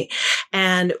 Right.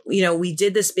 And, we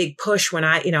did this big push when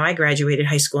I graduated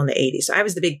high school in the 80s. So I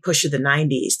was the big push of the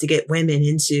 90s to get women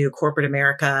into corporate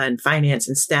America and finance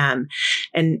and STEM.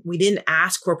 And we didn't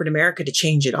ask corporate America to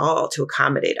change it all to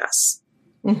accommodate us.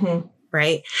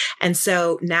 Right. And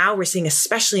so now we're seeing,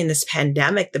 especially in this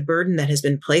pandemic, the burden that has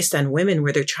been placed on women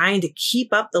where they're trying to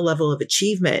keep up the level of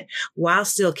achievement while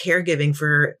still caregiving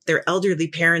for their elderly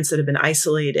parents that have been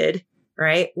isolated.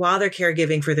 Right. While they're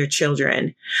caregiving for their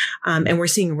children. And we're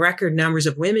seeing record numbers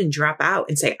of women drop out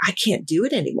and say, I can't do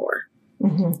it anymore.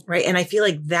 Right. And I feel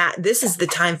like this is the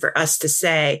time for us to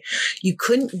say, you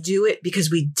couldn't do it because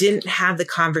we didn't have the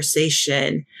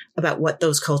conversation about what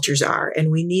those cultures are. And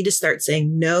we need to start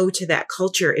saying no to that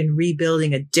culture and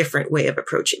rebuilding a different way of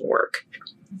approaching work.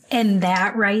 And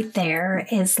that right there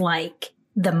is like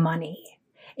the money,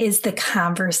 is the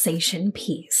conversation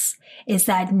piece. Is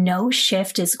that no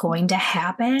shift is going to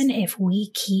happen if we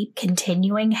keep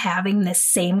continuing having the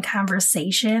same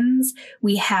conversations.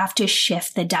 We have to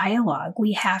shift the dialogue.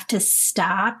 We have to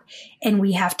stop and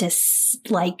we have to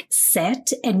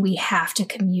sit and we have to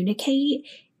communicate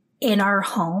in our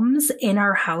homes, in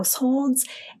our households,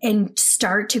 and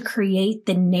start to create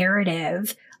the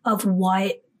narrative of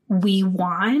what we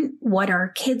want, what our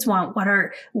kids want,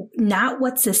 not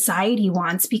what society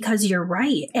wants, because you're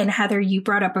right. And Heather, you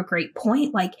brought up a great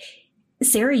point. Like,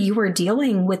 Sarah, you were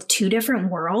dealing with two different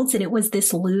worlds and it was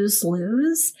this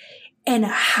lose-lose, and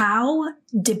how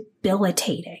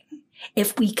debilitating.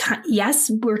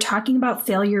 Yes, we're talking about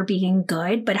failure being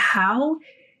good, but how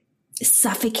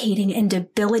suffocating and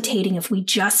debilitating if we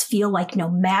just feel like no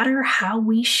matter how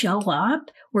we show up,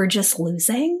 we're just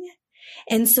losing.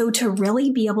 And so to really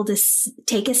be able to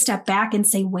take a step back and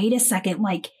say, wait a second,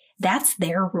 like that's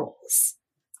their rules.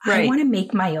 Right. I want to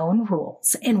make my own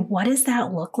rules. And what does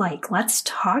that look like? Let's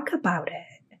talk about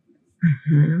it.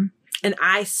 Mm-hmm. And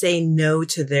I say no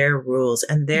to their rules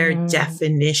and their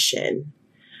definition.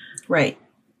 Right.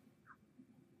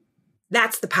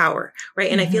 That's the power,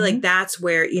 right? And I feel like that's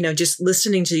where, just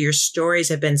listening to your stories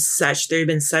there have been such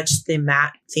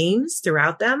themes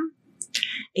throughohout them,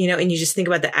 and you just think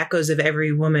about the echoes of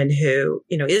every woman who,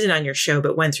 isn't on your show,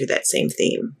 but went through that same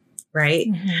theme, right?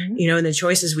 Mm-hmm. And the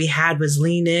choices we had was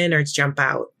lean in or jump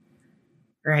out,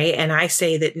 right? And I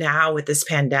say that now with this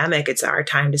pandemic, it's our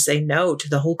time to say no to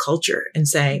the whole culture and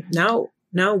say, no,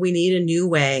 we need a new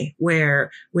way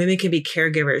where women can be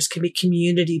caregivers, can be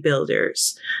community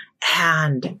builders,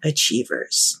 and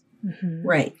achievers. Mm-hmm.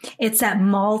 Right. It's that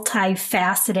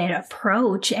multifaceted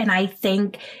approach. And I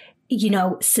think,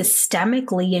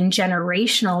 systemically and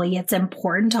generationally, it's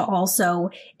important to also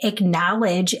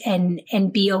acknowledge and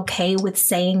be okay with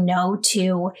saying no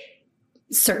to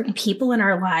certain people in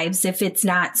our lives if it's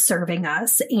not serving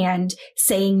us, and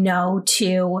saying no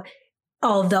to,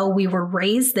 although we were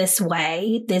raised this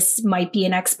way, this might be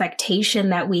an expectation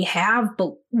that we have,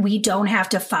 but we don't have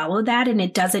to follow that. And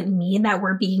it doesn't mean that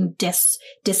we're being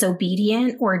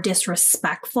disobedient or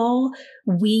disrespectful.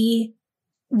 We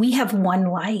have one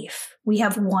life. We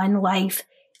have one life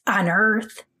on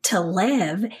earth to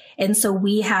live. And so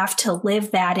we have to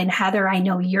live that. And Heather, I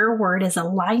know your word is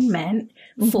alignment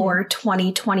for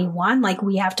 2021. Like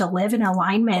we have to live in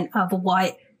alignment of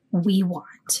what we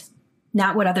want,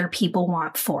 not what other people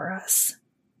want for us.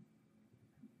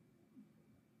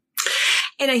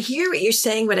 And I hear what you're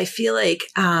saying, but I feel like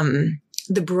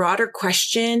the broader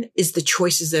question is the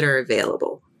choices that are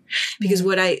available. Because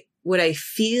what I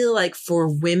feel like for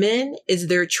women is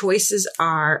their choices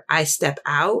are, I step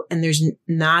out and there's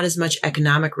not as much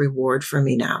economic reward for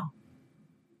me now.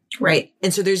 Right.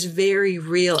 And so there's very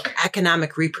real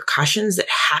economic repercussions that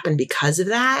happen because of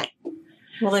that.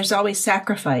 Well, there's always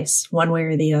sacrifice one way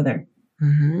or the other.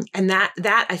 Mm-hmm. And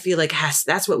that I feel like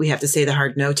that's what we have to say the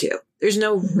hard no to. There's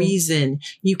no reason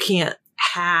you can't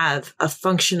have a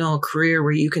functional career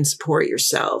where you can support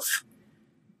yourself,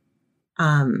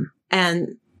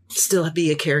 and still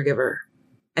be a caregiver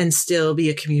and still be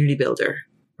a community builder.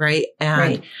 Right.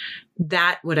 And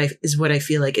that is what I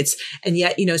feel like it's, and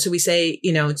yet, so we say,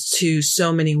 to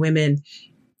so many women,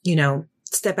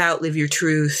 step out, live your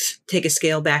truth, take a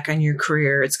scale back on your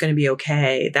career. It's going to be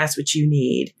okay. That's what you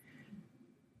need.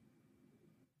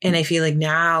 And I feel like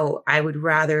now I would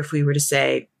rather, if we were to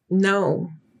say, no,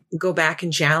 go back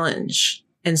and challenge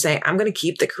and say, I'm going to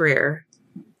keep the career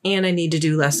and I need to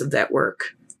do less of that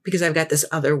work because I've got this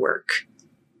other work.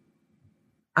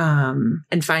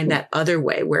 And find that other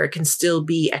way where it can still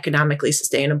be economically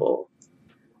sustainable.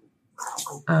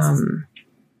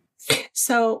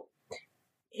 So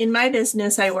in my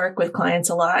business, I work with clients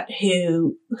a lot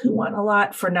who want a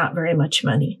lot for not very much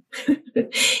money.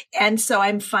 And so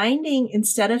I'm finding,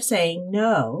 instead of saying,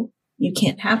 no, you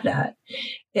can't have that,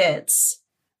 it's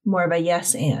more of a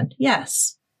yes and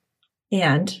yes.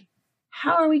 And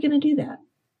how are we going to do that?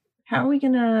 How are we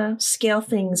going to scale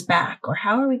things back? Or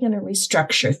how are we going to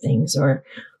restructure things? Or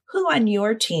who on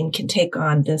your team can take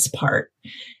on this part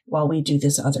while we do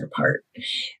this other part?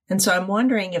 And so I'm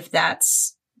wondering if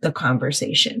that's the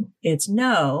conversation. It's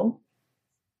no,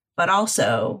 but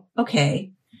also,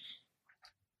 okay,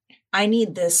 I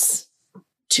need this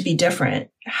to be different.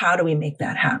 How do we make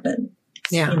that happen?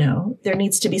 Yeah. There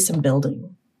needs to be some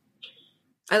building.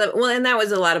 I love it. Well, and that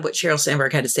was a lot of what Sheryl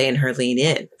Sandberg had to say in her Lean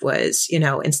In was,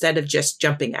 instead of just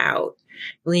jumping out,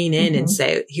 lean in and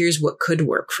say, here's what could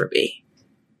work for me.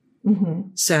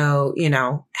 Mm-hmm. So,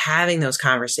 having those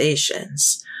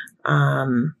conversations,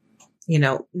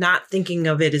 not thinking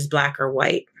of it as black or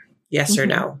white, yes or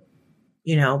no,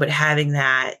 but having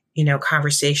that,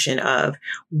 conversation of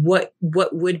what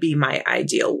would be my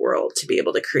ideal world to be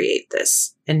able to create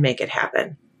this and make it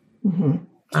happen. Mm-hmm.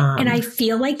 And I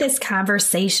feel like this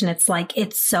conversation, it's like,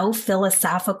 it's so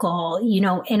philosophical,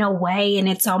 in a way. And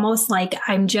it's almost like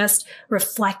I'm just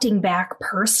reflecting back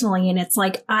personally. And it's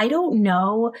like, I don't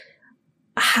know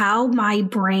how my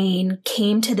brain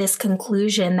came to this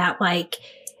conclusion that like,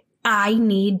 I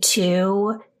need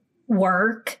to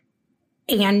work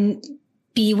and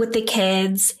be with the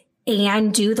kids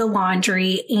and do the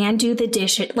laundry and do the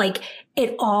dishes. Like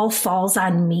it all falls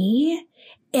on me.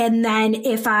 And then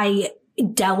if I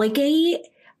delegate,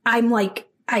 I'm like,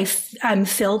 I'm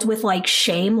filled with like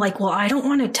shame. Like, well, I don't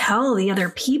want to tell the other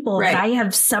people that I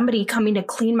have somebody coming to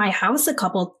clean my house a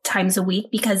couple times a week,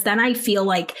 because then I feel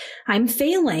like I'm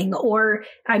failing, or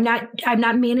I'm not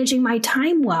managing my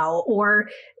time well, or,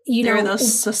 there are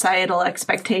those societal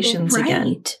expectations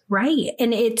again. Right.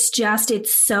 And it's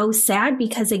so sad,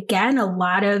 because again, a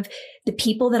lot of the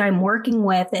people that I'm working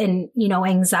with, and,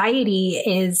 anxiety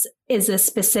is a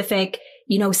specific,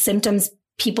 symptoms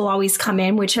people always come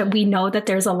in, which we know that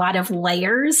there's a lot of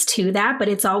layers to that, but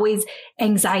it's always,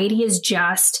 anxiety is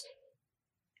just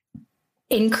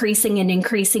increasing and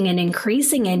increasing and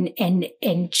increasing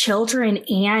in children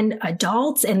and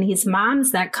adults, and these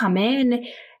moms that come in,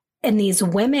 and these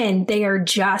women, they are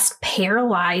just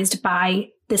paralyzed by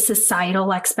the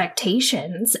societal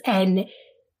expectations. And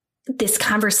this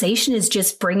conversation is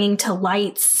just bringing to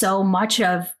light so much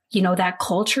of, that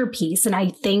culture piece. And I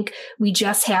think we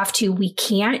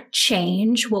can't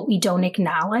change what we don't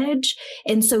acknowledge.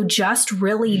 And so just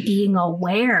really being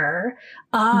aware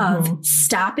of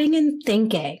stopping and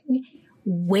thinking,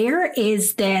 where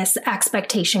is this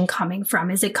expectation coming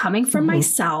from? Is it coming from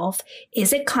myself?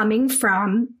 Is it coming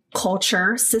from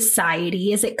culture,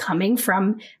 society? Is it coming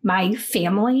from my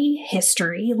family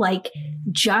history? Like,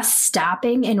 just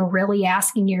stopping and really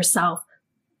asking yourself,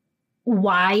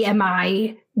 why am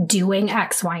I doing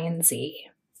X, Y, and Z?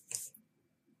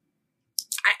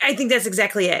 I think that's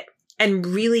exactly it. And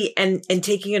really, and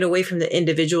taking it away from the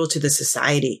individual to the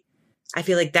society. I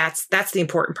feel like that's the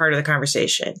important part of the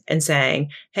conversation, and saying,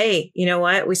 hey, you know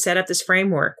what? We set up this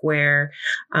framework where,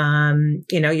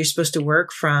 you're supposed to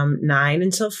work from 9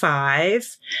 until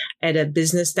 5 at a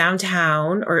business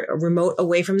downtown or remote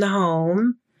away from the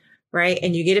home. Right.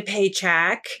 And you get a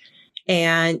paycheck,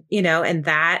 and, and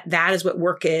that is what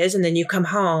work is. And then you come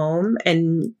home,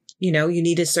 and, you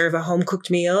need to serve a home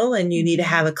cooked meal, and you need to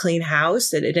have a clean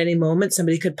house that at any moment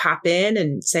somebody could pop in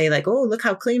and say like, oh, look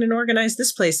how clean and organized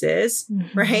this place is.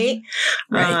 Right.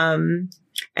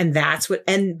 And that's what,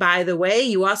 and by the way,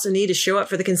 you also need to show up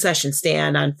for the concession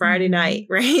stand on Friday night,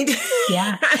 right?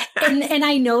 Yeah. And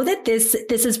I know that this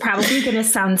is probably going to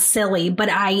sound silly, but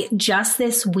just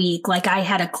this week, like, I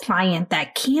had a client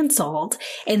that canceled.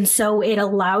 And so it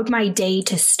allowed my day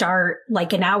to start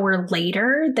like an hour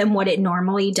later than what it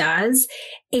normally does.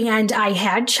 And I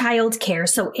had childcare.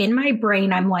 So in my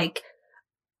brain, I'm like,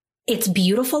 it's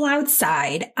beautiful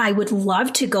outside. I would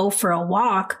love to go for a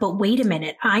walk, but wait a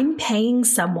minute. I'm paying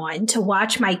someone to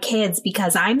watch my kids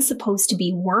because I'm supposed to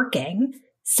be working.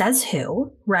 Says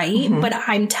who, right? But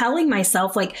I'm telling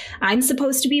myself, like, I'm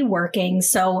supposed to be working,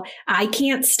 so I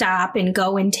can't stop and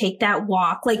go and take that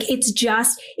walk. Like,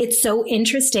 it's so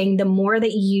interesting. The more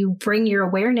that you bring your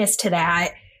awareness to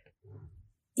that,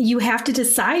 you have to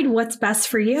decide what's best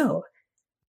for you.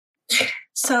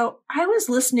 So I was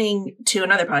listening to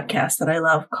another podcast that I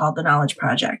love called The Knowledge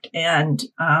Project. And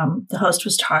the host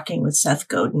was talking with Seth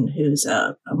Godin, who's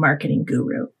a marketing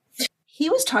guru. He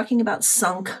was talking about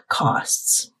sunk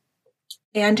costs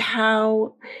and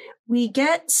how we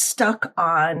get stuck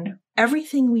on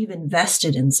everything we've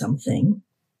invested in something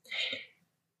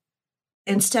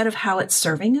instead of how it's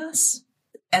serving us.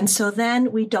 And so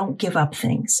then we don't give up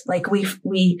things. Like we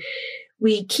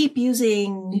keep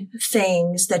using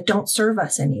things that don't serve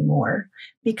us anymore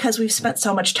because we've spent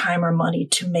so much time or money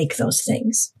to make those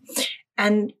things.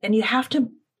 And you have to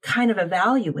kind of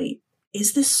evaluate,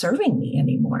 is this serving me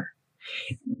anymore?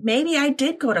 Maybe I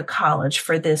did go to college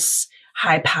for this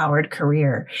high-powered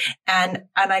career and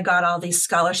I got all these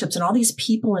scholarships and all these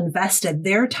people invested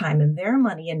their time and their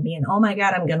money in me. And oh my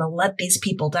God, I'm going to let these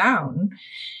people down.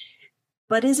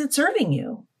 But is it serving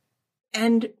you?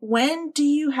 And when do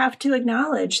you have to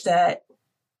acknowledge that,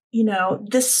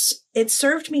 it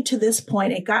served me to this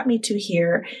point. It got me to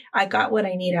here. I got what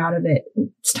I need out of it.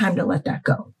 It's time to let that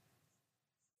go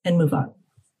and move on.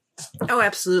 Oh,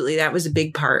 absolutely. That was a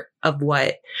big part of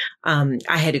what I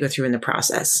had to go through in the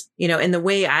process. And the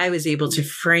way I was able to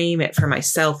frame it for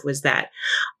myself was that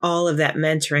all of that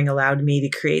mentoring allowed me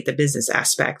to create the business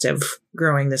aspect of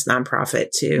growing this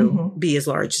nonprofit to be as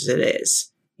large as it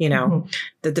is.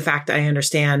 That the fact that I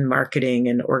understand marketing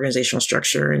and organizational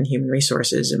structure and human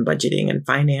resources and budgeting and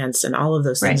finance and all of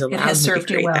those things allowed me to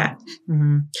create that.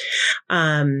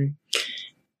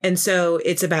 And so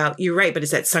it's about, you're right, but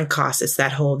it's that sunk cost. It's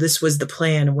that whole, this was the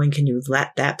plan. When can you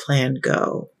let that plan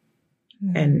go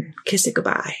and kiss it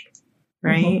goodbye?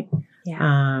 Right.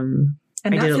 Yeah. And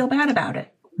not feel bad about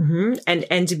it.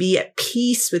 And to be at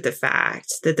peace with the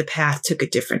fact that the path took a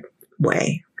different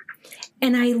way.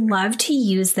 And I love to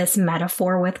use this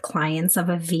metaphor with clients of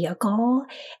a vehicle,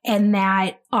 and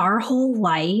that our whole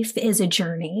life is a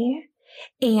journey.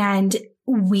 And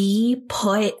we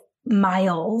put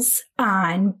miles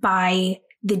on by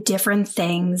the different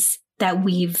things that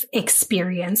we've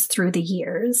experienced through the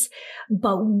years.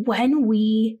 But when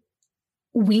we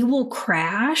will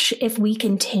crash if we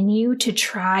continue to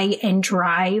try and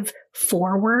drive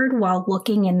forward while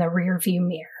looking in the rearview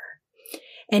mirror.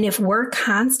 And if we're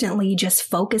constantly just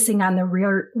focusing on the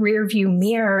rear view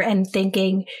mirror and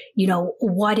thinking,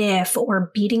 what if,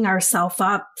 or beating ourselves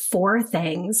up for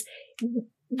things,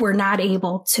 we're not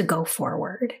able to go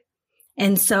forward.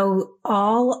 And so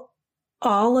all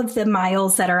of the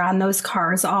miles that are on those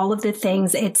cars, all of the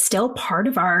things, it's still part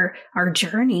of our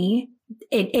journey.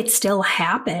 It still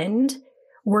happened.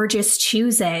 We're just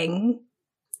choosing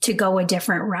to go a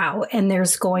different route. And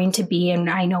there's going to be, and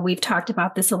I know we've talked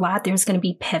about this a lot, there's going to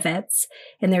be pivots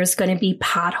and there's going to be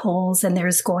potholes and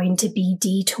there's going to be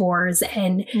detours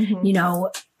and,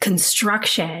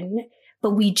 construction.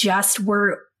 But we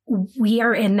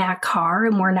are in that car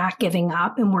and we're not giving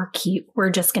up and we're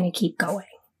just going to keep going.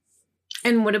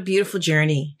 And what a beautiful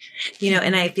journey,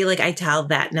 and I feel like I tell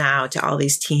that now to all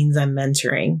these teens I'm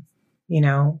mentoring,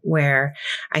 where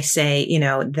I say,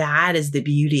 that is the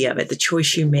beauty of it. The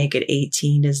choice you make at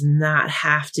 18 does not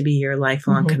have to be your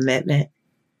lifelong commitment,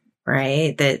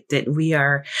 right? That we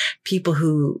are people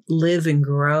who live and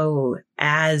grow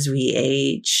as we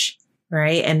age.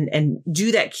 Right. And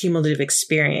do that cumulative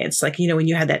experience. Like, when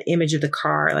you had that image of the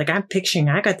car, like I'm picturing,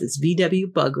 I got this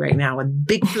VW Bug right now with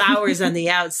big flowers on the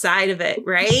outside of it.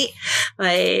 Right.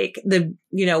 Like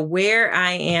where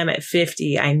I am at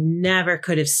 50, I never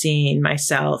could have seen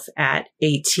myself at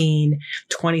 18,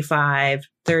 25,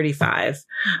 35.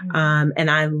 And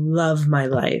I love my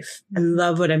life. I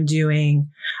love what I'm doing.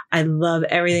 I love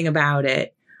everything about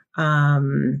it.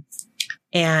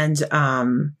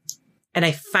 And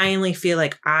I finally feel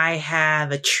like I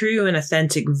have a true and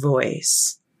authentic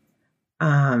voice.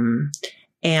 And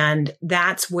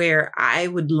that's where I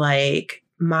would like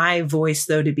my voice,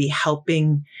 though, to be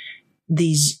helping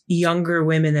these younger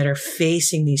women that are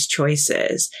facing these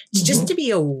choices, just to be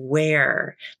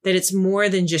aware that it's more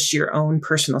than just your own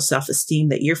personal self-esteem,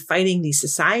 that you're fighting these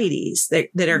societies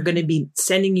that are going to be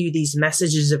sending you these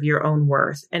messages of your own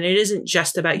worth. And it isn't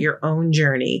just about your own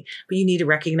journey, but you need to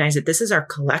recognize that this is our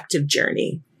collective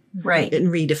journey. Right.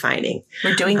 In redefining.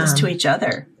 We're doing this to each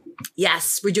other.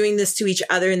 Yes, we're doing this to each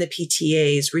other in the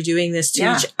PTAs. We're doing this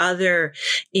to each other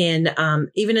in,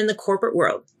 even in the corporate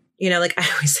world. Like I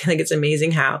always say, like, it's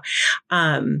amazing how,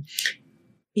 I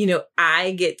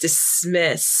get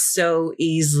dismissed so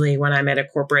easily when I'm at a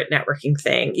corporate networking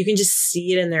thing. You can just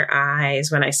see it in their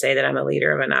eyes when I say that I'm a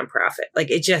leader of a nonprofit. Like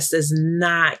it just does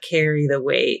not carry the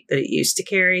weight that it used to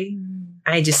carry.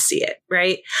 I just see it.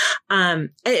 Right. And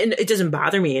it doesn't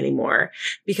bother me anymore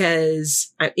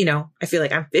because I feel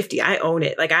like I'm 50. I own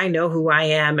it. Like I know who I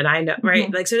am and I know,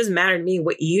 right. Like, so it doesn't matter to me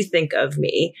what you think of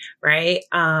me. Right.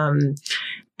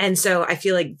 And so I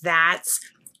feel like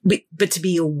but to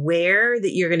be aware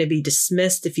that you're going to be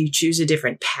dismissed if you choose a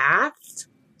different path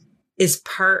is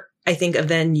part, I think, of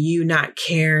then you not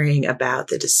caring about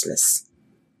the dismiss.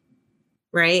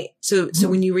 Right. So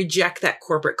when you reject that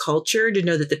corporate culture, to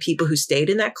know that the people who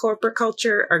stayed in that corporate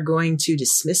culture are going to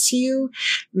dismiss you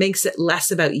makes it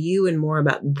less about you and more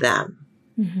about them.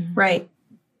 Right.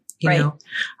 You know,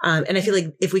 and I feel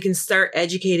like if we can start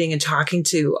educating and talking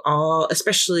to all,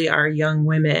 especially our young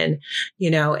women,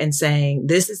 and saying,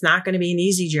 this is not going to be an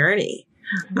easy journey.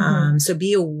 So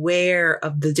be aware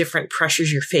of the different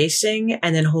pressures you're facing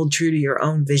and then hold true to your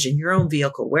own vision, your own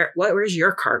vehicle. Where's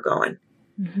your car going?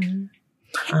 And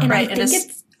I think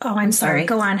it's, I'm sorry.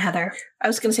 Go on, Heather. I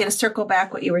was going to say, to circle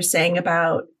back what you were saying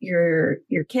about your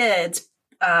kids,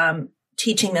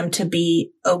 teaching them to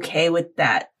be okay with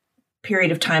that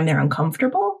period of time they're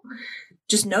uncomfortable.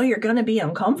 Just know you're going to be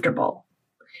uncomfortable,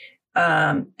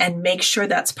 and make sure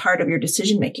that's part of your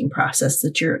decision-making process,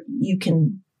 that you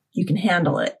can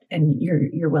handle it and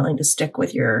you're willing to stick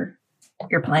with your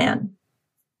plan.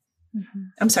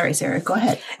 I'm sorry, Sarah, go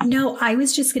ahead. No, I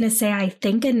was just going to say, I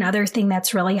think another thing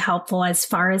that's really helpful as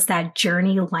far as that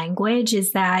journey language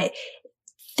is that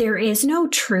there is no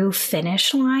true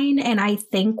finish line. And I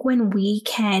think when we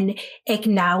can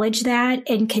acknowledge that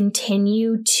and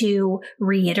continue to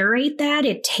reiterate that,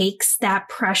 it takes that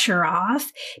pressure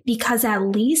off, because at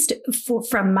least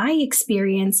from my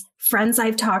experience, friends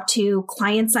I've talked to,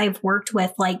 clients I've worked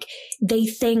with, like they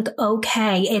think,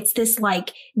 okay, it's this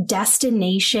like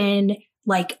destination,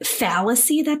 like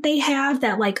fallacy that they have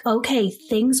that like, okay,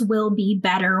 things will be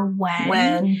better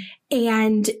when.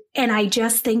 And I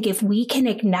just think if we can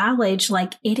acknowledge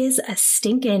like it is a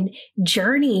stinking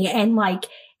journey and like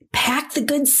pack the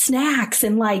good snacks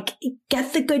and like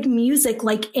get the good music,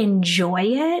 like enjoy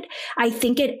it. I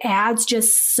think it adds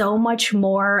just so much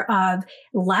more of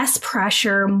less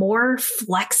pressure, more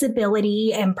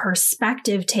flexibility and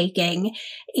perspective taking.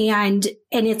 And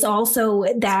it's also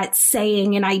that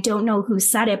saying, and I don't know who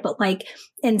said it, but like,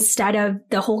 instead of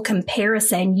the whole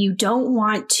comparison, you don't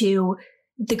want to,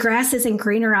 the grass isn't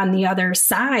greener on the other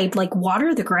side, like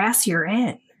water the grass you're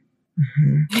in.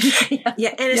 Mm-hmm.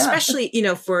 Yeah. And especially, you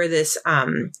know, for this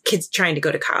kids trying to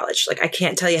go to college, like I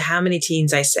can't tell you how many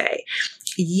teens I say,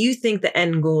 you think the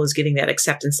end goal is getting that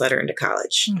acceptance letter into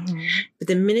college. Mm-hmm. But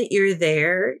the minute you're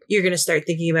there, you're going to start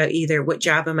thinking about either what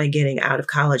job am I getting out of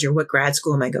college or what grad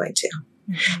school am I going to?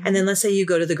 Mm-hmm. And then let's say you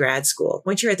go to the grad school.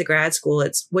 Once you're at the grad school,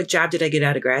 it's what job did I get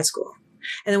out of grad school?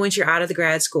 And then once you're out of the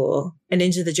grad school and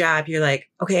into the job, you're like,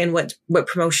 okay, and what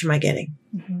promotion am I getting?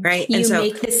 Mm-hmm. Right. You and so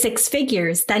make the 6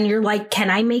 figures, then you're like, can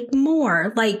I make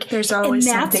more? Like, there's always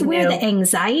and that's something where new. The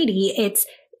anxiety,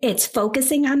 it's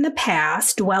focusing on the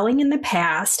past, dwelling in the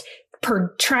past,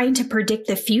 trying to predict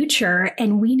the future.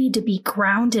 And we need to be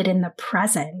grounded in the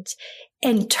present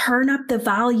and turn up the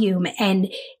volume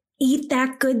and eat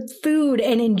that good food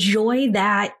and enjoy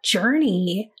that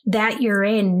journey that you're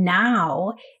in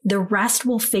now. The rest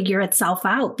will figure itself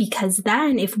out, because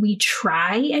then if we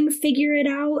try and figure it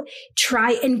out,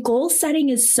 and goal setting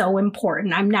is so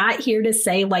important. I'm not here to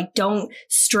say like, don't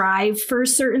strive for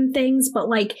certain things, but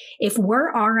like if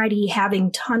we're already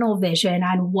having tunnel vision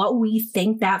on what we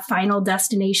think that final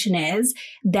destination is,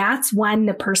 that's when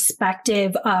the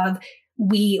perspective of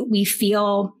we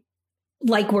feel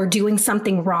like we're doing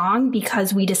something wrong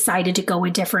because we decided to go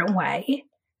a different way.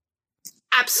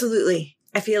 Absolutely.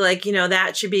 I feel like, you know,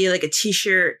 that should be like a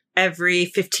t-shirt every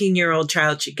 15-year-old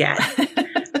child should get,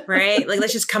 right? Like,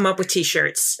 let's just come up with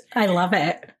t-shirts. I love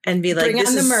it. And be like, bring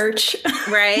on the merch.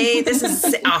 Right? This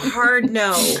is a hard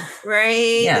no,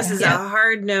 right? Yeah, this is a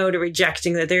hard no to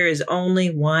rejecting that there is only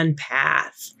one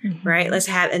path, right? Let's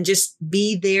and just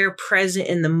be there present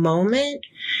in the moment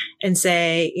and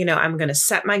say, you know, I'm going to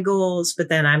set my goals, but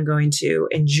then I'm going to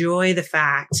enjoy the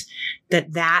fact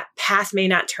that that path may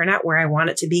not turn out where I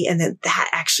want it to be. And that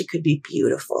actually could be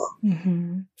beautiful.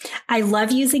 Mm-hmm. I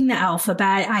love using the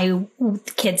alphabet.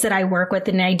 Kids that I work with,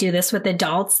 and I do this with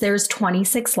adults, there's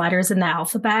 26 letters in the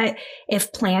alphabet.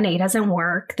 If plan A doesn't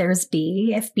work, there's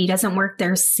B. If B doesn't work,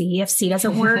 there's C. If C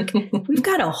doesn't work, we've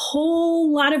got a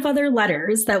whole lot of other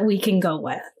letters that we can go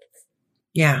with.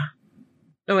 Yeah.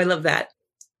 Oh, I love that.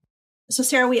 So,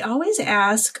 Sarah, we always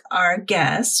ask our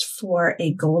guests for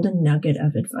a golden nugget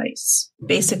of advice.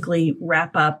 Basically,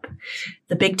 wrap up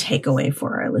the big takeaway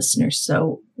for our listeners.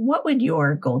 So, what would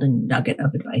your golden nugget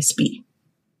of advice be?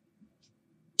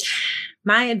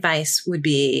 My advice would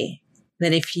be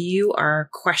that if you are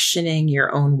questioning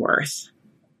your own worth,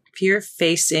 if you're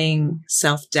facing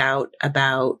self-doubt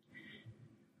about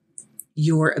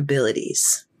your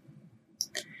abilities,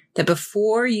 that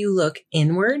before you look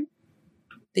inward,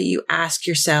 that you ask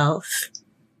yourself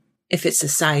if it's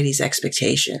society's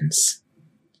expectations.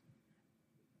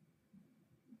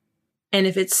 And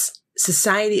if it's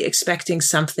society expecting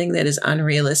something that is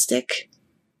unrealistic,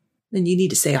 then you need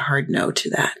to say a hard no to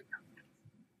that.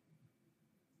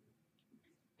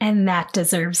 And that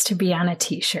deserves to be on a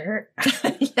t-shirt.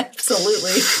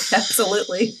 Absolutely.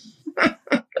 Absolutely.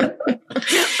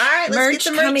 All right, let's merch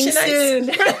get the coming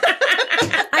soon.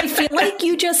 I feel like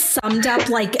you just summed up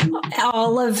like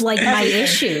all of like my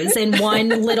issues in one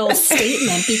little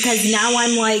statement, because now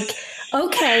I'm like,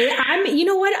 okay, you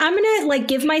know what? I'm going to like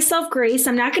give myself grace.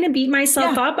 I'm not going to beat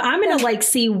myself up. I'm going to like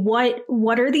see what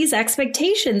are these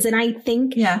expectations? And I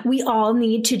think we all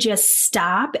need to just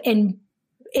stop. And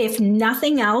if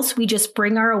nothing else, we just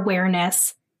bring our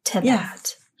awareness to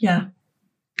that. Yeah.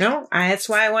 No, that's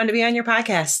why I wanted to be on your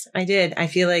podcast. I did. I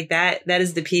feel like that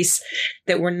is the piece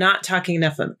that we're not talking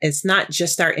enough of. It's not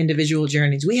just our individual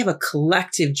journeys. We have a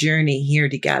collective journey here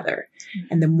together. Mm-hmm.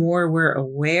 And the more we're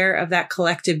aware of that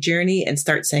collective journey and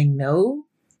start saying no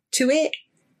to it,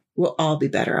 we'll all be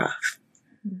better off.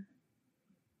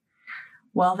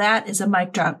 Well, that is a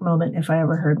mic drop moment if I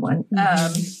ever heard one.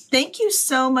 Thank you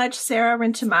so much, Sarah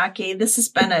Rintamaki. This has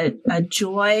been a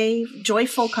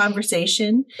joyful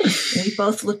conversation. And we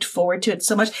both looked forward to it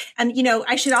so much. And, you know,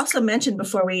 I should also mention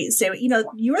before we say, you know,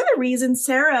 you're the reason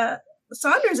Sarah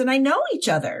Saunders and I know each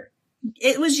other.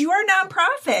 It was your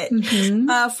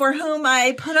nonprofit for whom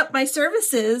I put up my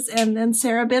services, and then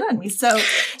Sarah bid on me. So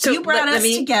you brought us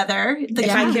together.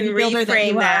 If I can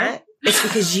reframe that. It's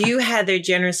because you, Heather,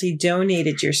 generously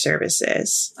donated your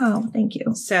services. Oh, thank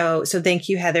you. So thank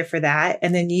you, Heather, for that.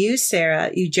 And then you, Sarah,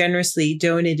 you generously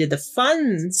donated the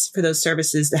funds for those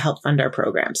services to help fund our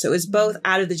program. So it was both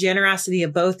out of the generosity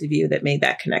of both of you that made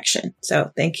that connection.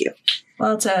 So thank you.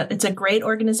 Well, it's a great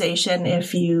organization.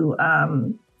 If you,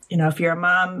 if you're a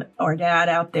mom or dad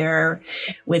out there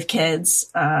with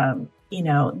kids,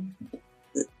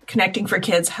 Connecting for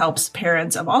Kids helps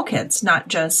parents of all kids, not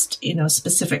just,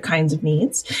 specific kinds of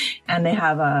needs. And they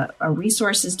have a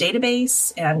resources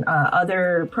database and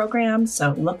other programs.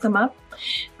 So look them up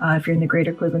if you're in the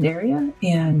greater Cleveland area.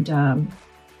 And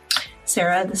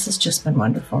Sarah, this has just been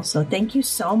wonderful. So thank you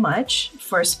so much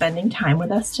for spending time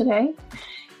with us today.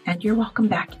 And you're welcome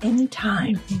back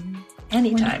anytime.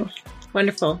 Anytime.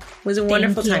 Wonderful. It was a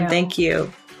wonderful time. Thank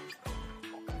you.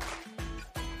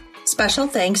 Special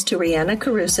thanks to Rihanna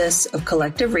Carusis of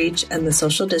Collective Reach and the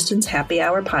Social Distance Happy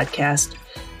Hour podcast,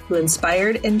 who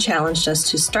inspired and challenged us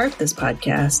to start this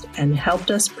podcast and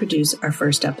helped us produce our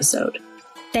first episode.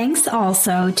 Thanks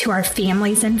also to our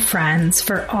families and friends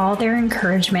for all their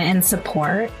encouragement and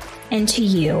support, and to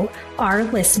you, our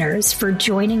listeners, for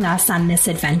joining us on this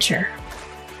adventure.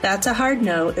 That's a Hard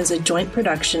No is a joint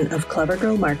production of Clever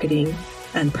Girl Marketing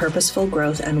and Purposeful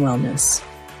Growth and Wellness.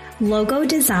 Logo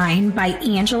design by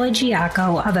Angela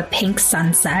Giacco of A Pink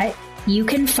Sunset. You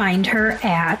can find her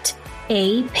at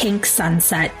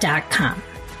apinksunset.com.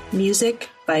 Music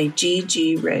by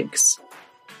G.G. Riggs.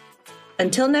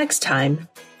 Until next time,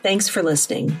 thanks for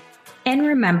listening. And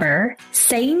remember,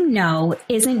 saying no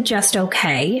isn't just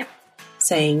okay.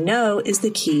 Saying no is the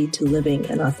key to living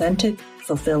an authentic,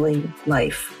 fulfilling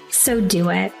life. So do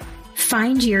it.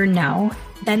 Find your no,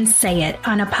 then say it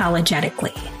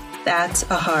unapologetically. That's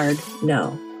a hard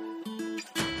no.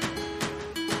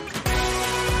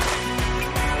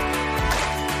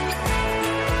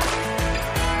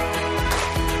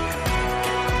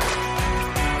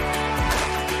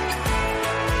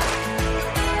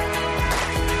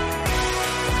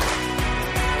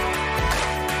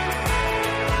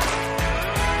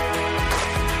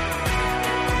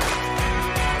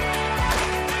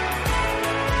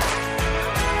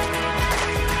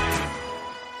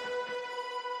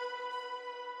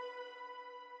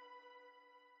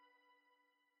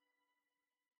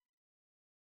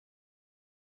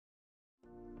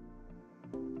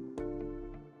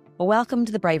 Welcome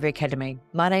to the Bravery Academy.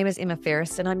 My name is Emma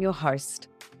Ferris and I'm your host.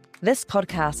 This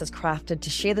podcast is crafted to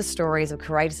share the stories of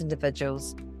courageous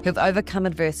individuals who have overcome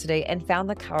adversity and found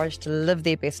the courage to live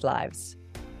their best lives.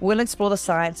 We'll explore the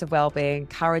science of well-being,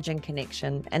 courage and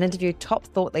connection, and interview top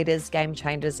thought leaders, game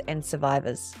changers, and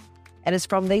survivors. And it's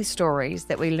from these stories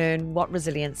that we learn what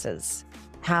resilience is,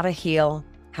 how to heal,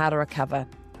 how to recover,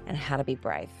 and how to be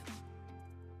brave.